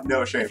gonna have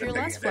no shame in taking a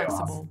day off. If you're less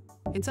flexible,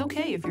 it's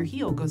okay if your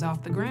heel goes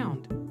off the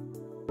ground.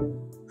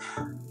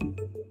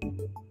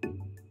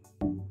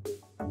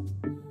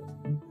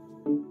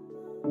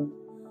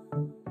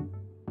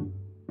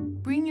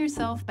 Bring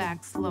yourself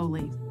back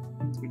slowly.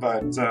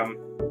 But,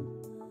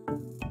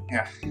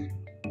 yeah.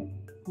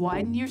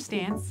 Widen your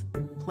stance,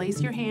 place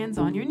your hands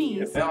on your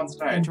knees,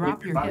 and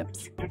drop your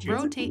hips.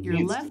 Rotate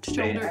your left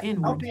shoulder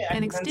inward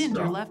and extend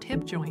your left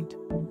hip joint.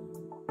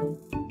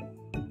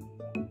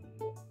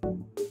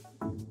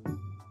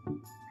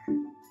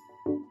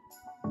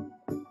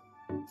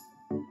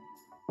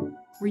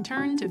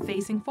 Return to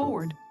facing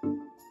forward.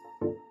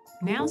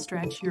 Now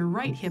stretch your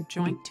right hip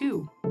joint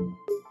too.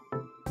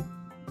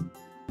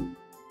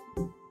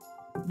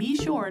 Be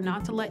sure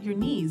not to let your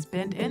knees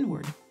bend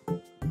inward.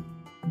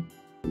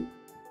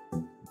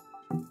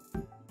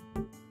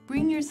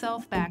 Bring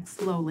yourself back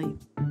slowly.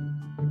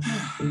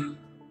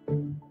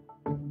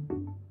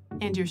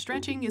 And your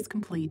stretching is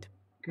complete.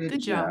 Good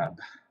job.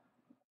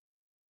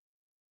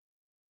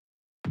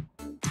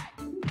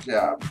 Good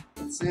job.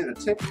 Let's see the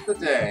tip of the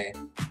day.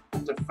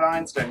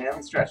 Defines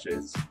dynamic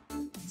stretches.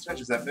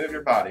 Stretches that move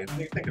your body. When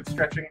you think of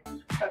stretching,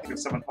 I think of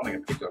someone holding a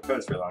pico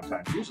pose for a long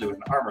time, usually with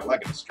an arm or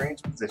leg in a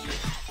strange position.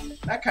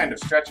 That kind of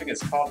stretching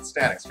is called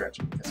static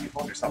stretching, because you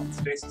hold yourself in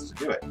stasis to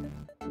do it.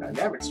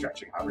 Dynamic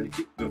stretching, however, you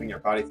keep moving your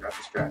body throughout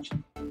the stretch.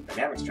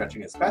 Dynamic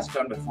stretching is best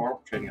done before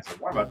training as a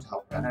warm-up to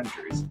help prevent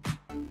injuries.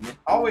 And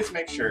always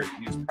make sure you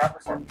use proper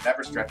form and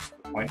never stretch to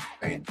the point of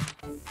pain.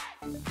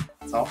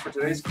 That's all for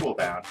today's cool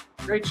down.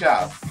 Great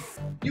job.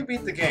 You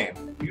beat the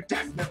game. You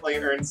definitely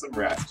earned some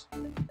rest.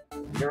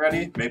 When you're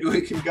ready, maybe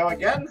we can go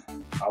again?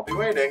 I'll be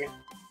waiting.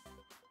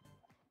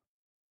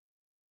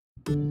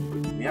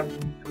 Yep.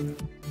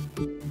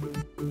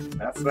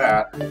 That's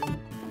that.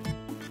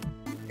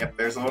 Yep,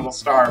 there's a little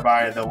star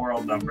by the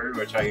world number,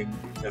 which I'm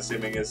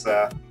assuming is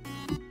there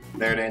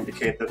to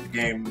indicate that the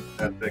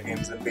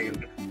game's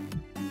invaded.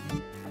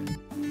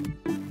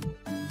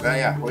 But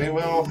yeah,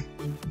 we'll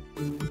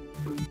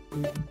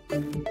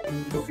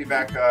be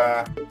back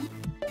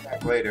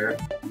later.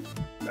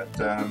 But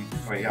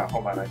wait, yeah,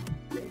 hold on. I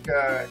think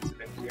it's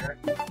in here.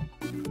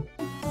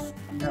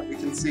 Yeah, we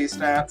can see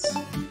stats.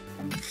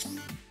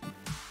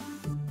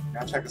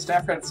 Now check the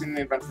staff credits seen in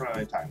the event from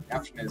any time. The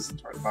option is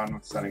toward the bottom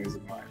of the settings of the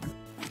environment.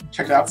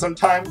 Check it out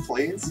sometime,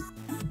 please.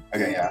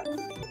 Okay, yeah.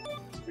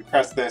 If we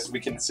press this, we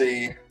can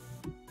see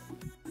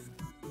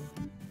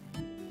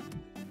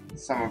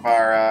some of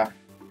our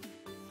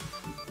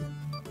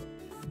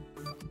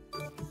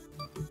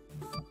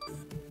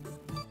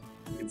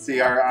see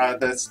our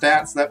the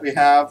stats that we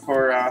have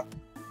for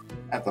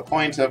at the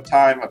point of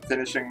time of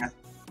finishing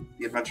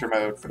the adventure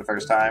mode for the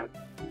first time.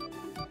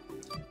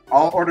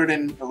 All ordered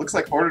in. It looks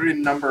like ordered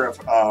in number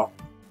of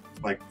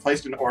like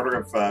placed in order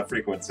of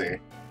frequency.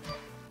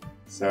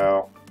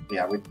 So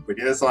yeah, we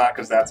do this a lot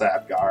because that's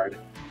Adgard.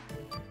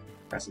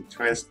 Press and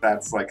twist.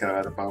 That's like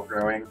the boat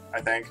rowing,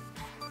 I think.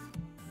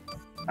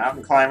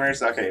 Mountain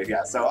climbers. Okay,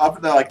 yeah. So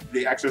up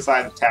the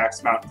exercise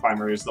attacks, mountain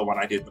climber is the one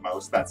I did the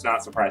most. That's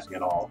not surprising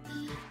at all.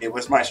 It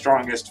was my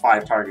strongest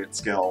 5-target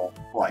skill,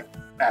 like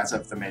as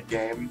of the mid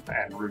game,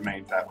 and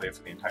remained that way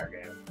for the entire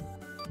game.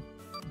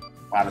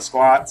 A lot of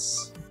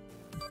squats,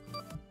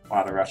 a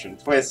lot of Russian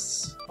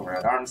twists,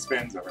 overhead arm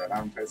spins, overhead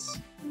arm twists,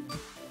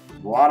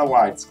 a lot of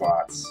wide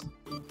squats.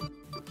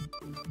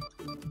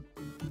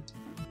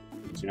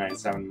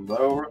 297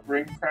 low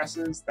ring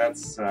presses.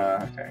 That's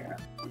okay. Yeah.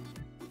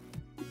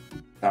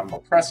 Dumbbell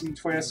press and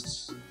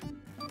twist.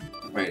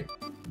 Wait.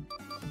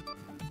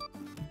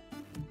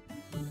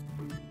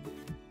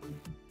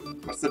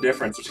 What's the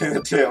difference between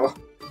the two?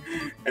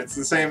 It's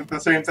the same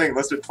thing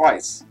listed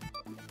twice.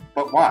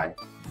 But why?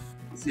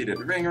 Seated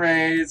ring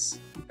raise,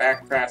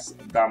 back press,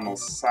 abdominal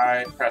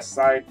side press,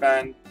 side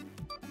bend,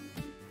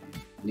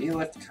 knee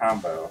lift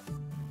combo.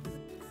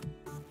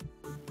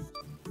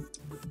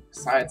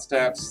 Side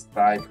steps,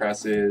 thigh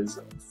presses,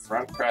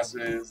 front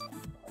presses,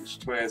 lunge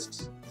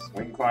twist,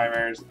 swing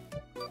climbers.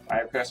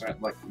 I press,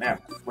 like, man,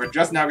 we're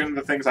just now getting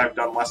the things I've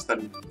done less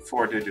than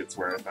 4 digits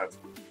worth. That's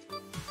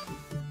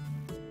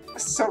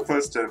so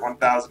close to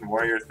 1,000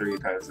 Warrior 3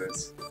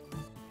 poses.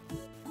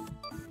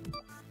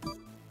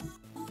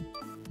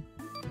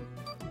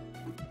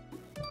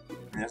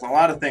 There's a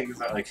lot of things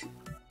that, like,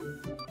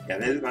 yeah,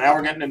 now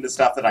we're getting into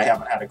stuff that I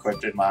haven't had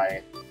equipped in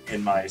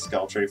my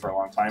skill tree for a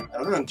long time,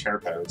 other than chair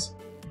pose.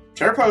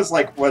 Chair pose,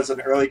 like, was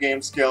an early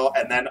game skill,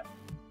 and then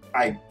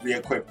I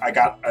re-equipped, I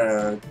got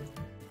a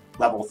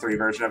level 3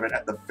 version of it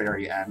at the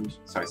very end,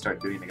 so I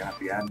started doing it again at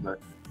the end,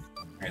 but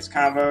raise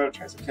combo,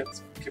 tries to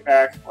kick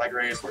back, leg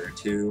raise, warrior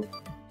 2,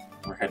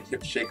 overhead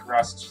hip shake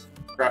rush,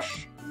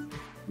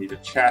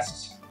 needed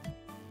chest,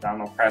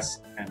 abdominal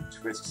press and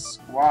twist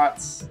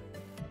squats,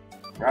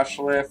 rush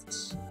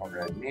lift,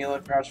 overhead knee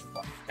lift rush,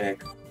 front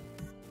kick,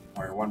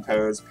 warrior 1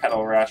 pose,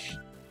 pedal rush,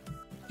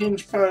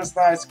 hinge pose,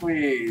 thigh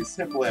squeeze,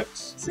 hip lift,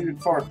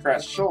 seated forward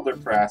press, shoulder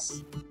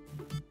press,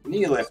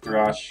 knee lift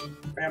rush,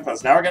 fan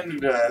pose. Now we're getting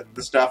into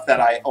the stuff that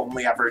I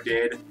only ever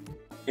did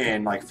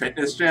in like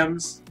fitness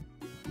gyms.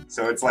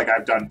 So it's like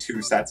I've done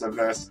 2 sets of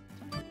this.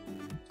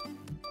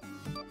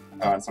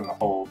 Oh, and some of the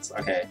holds.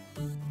 Okay.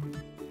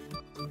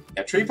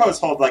 Yeah, tree pose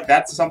hold, like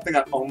that's something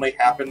that only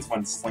happens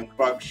when slink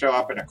bugs show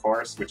up in a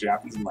course, which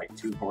happens in like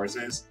 2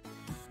 courses.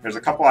 There's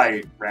a couple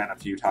I ran a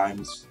few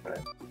times, but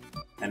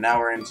and now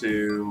we're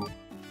into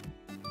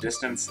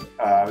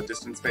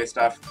distance-based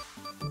stuff.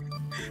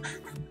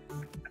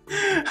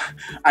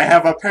 I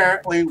have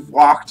apparently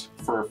walked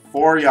for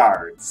 4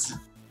 yards.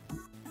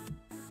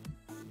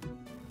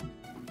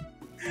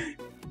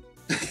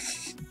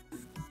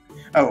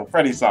 Oh,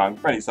 Freddy song,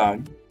 Freddy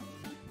song.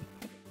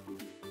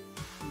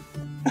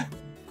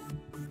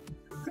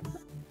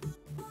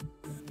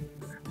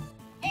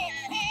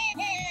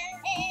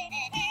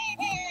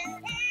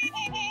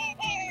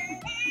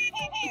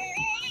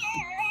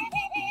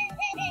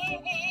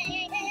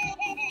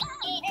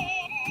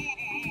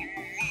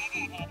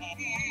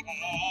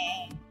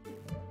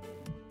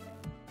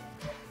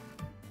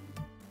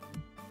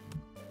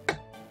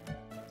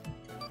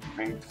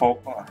 Pull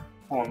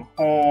and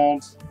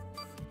hold.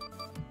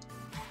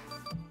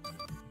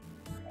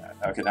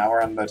 Okay, now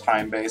we're on the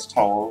time-based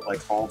hold,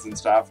 like holds and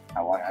stuff.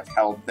 How long I've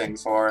held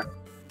things for.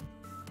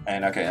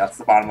 And okay, that's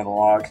the bottom of the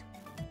log.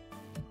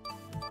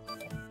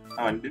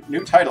 Oh, and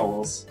new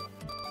titles.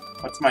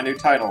 What's my new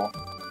title?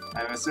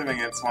 I'm assuming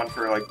it's one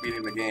for like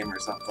beating the game or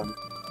something.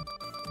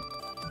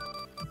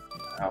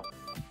 Oh.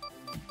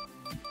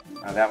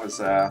 Oh, that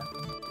was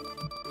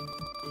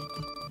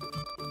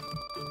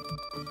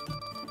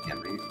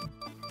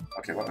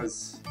okay, what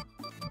was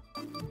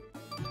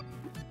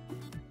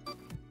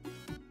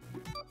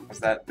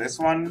that this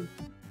one?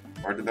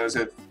 Or did those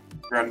have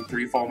run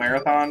 3 full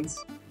marathons?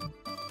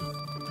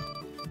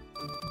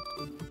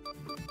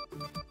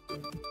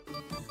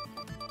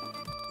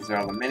 These are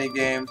all the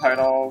minigame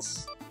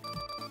titles.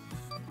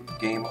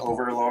 Game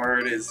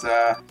Overlord is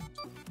I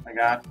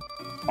got.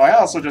 Oh, I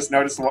also just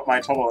noticed what my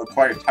total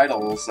acquired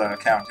titles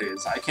count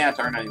is. I can't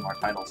earn any more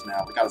titles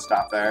now. We gotta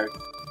stop there.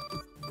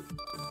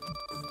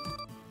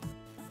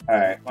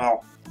 Alright,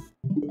 well,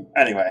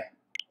 anyway.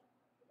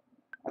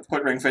 Let's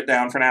put Ring Fit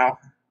down for now.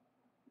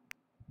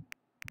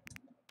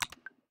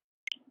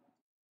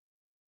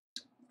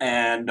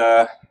 And,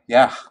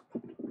 yeah.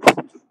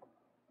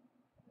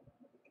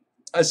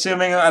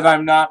 Assuming that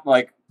I'm not,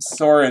 like,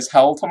 sore as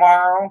hell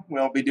tomorrow,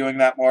 we'll be doing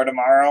that more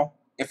tomorrow.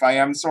 If I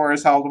am sore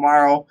as hell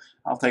tomorrow,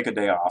 I'll take a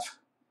day off.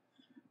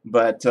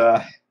 But,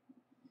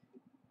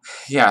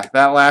 yeah,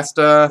 that last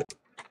one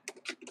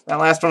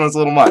was a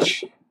little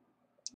much.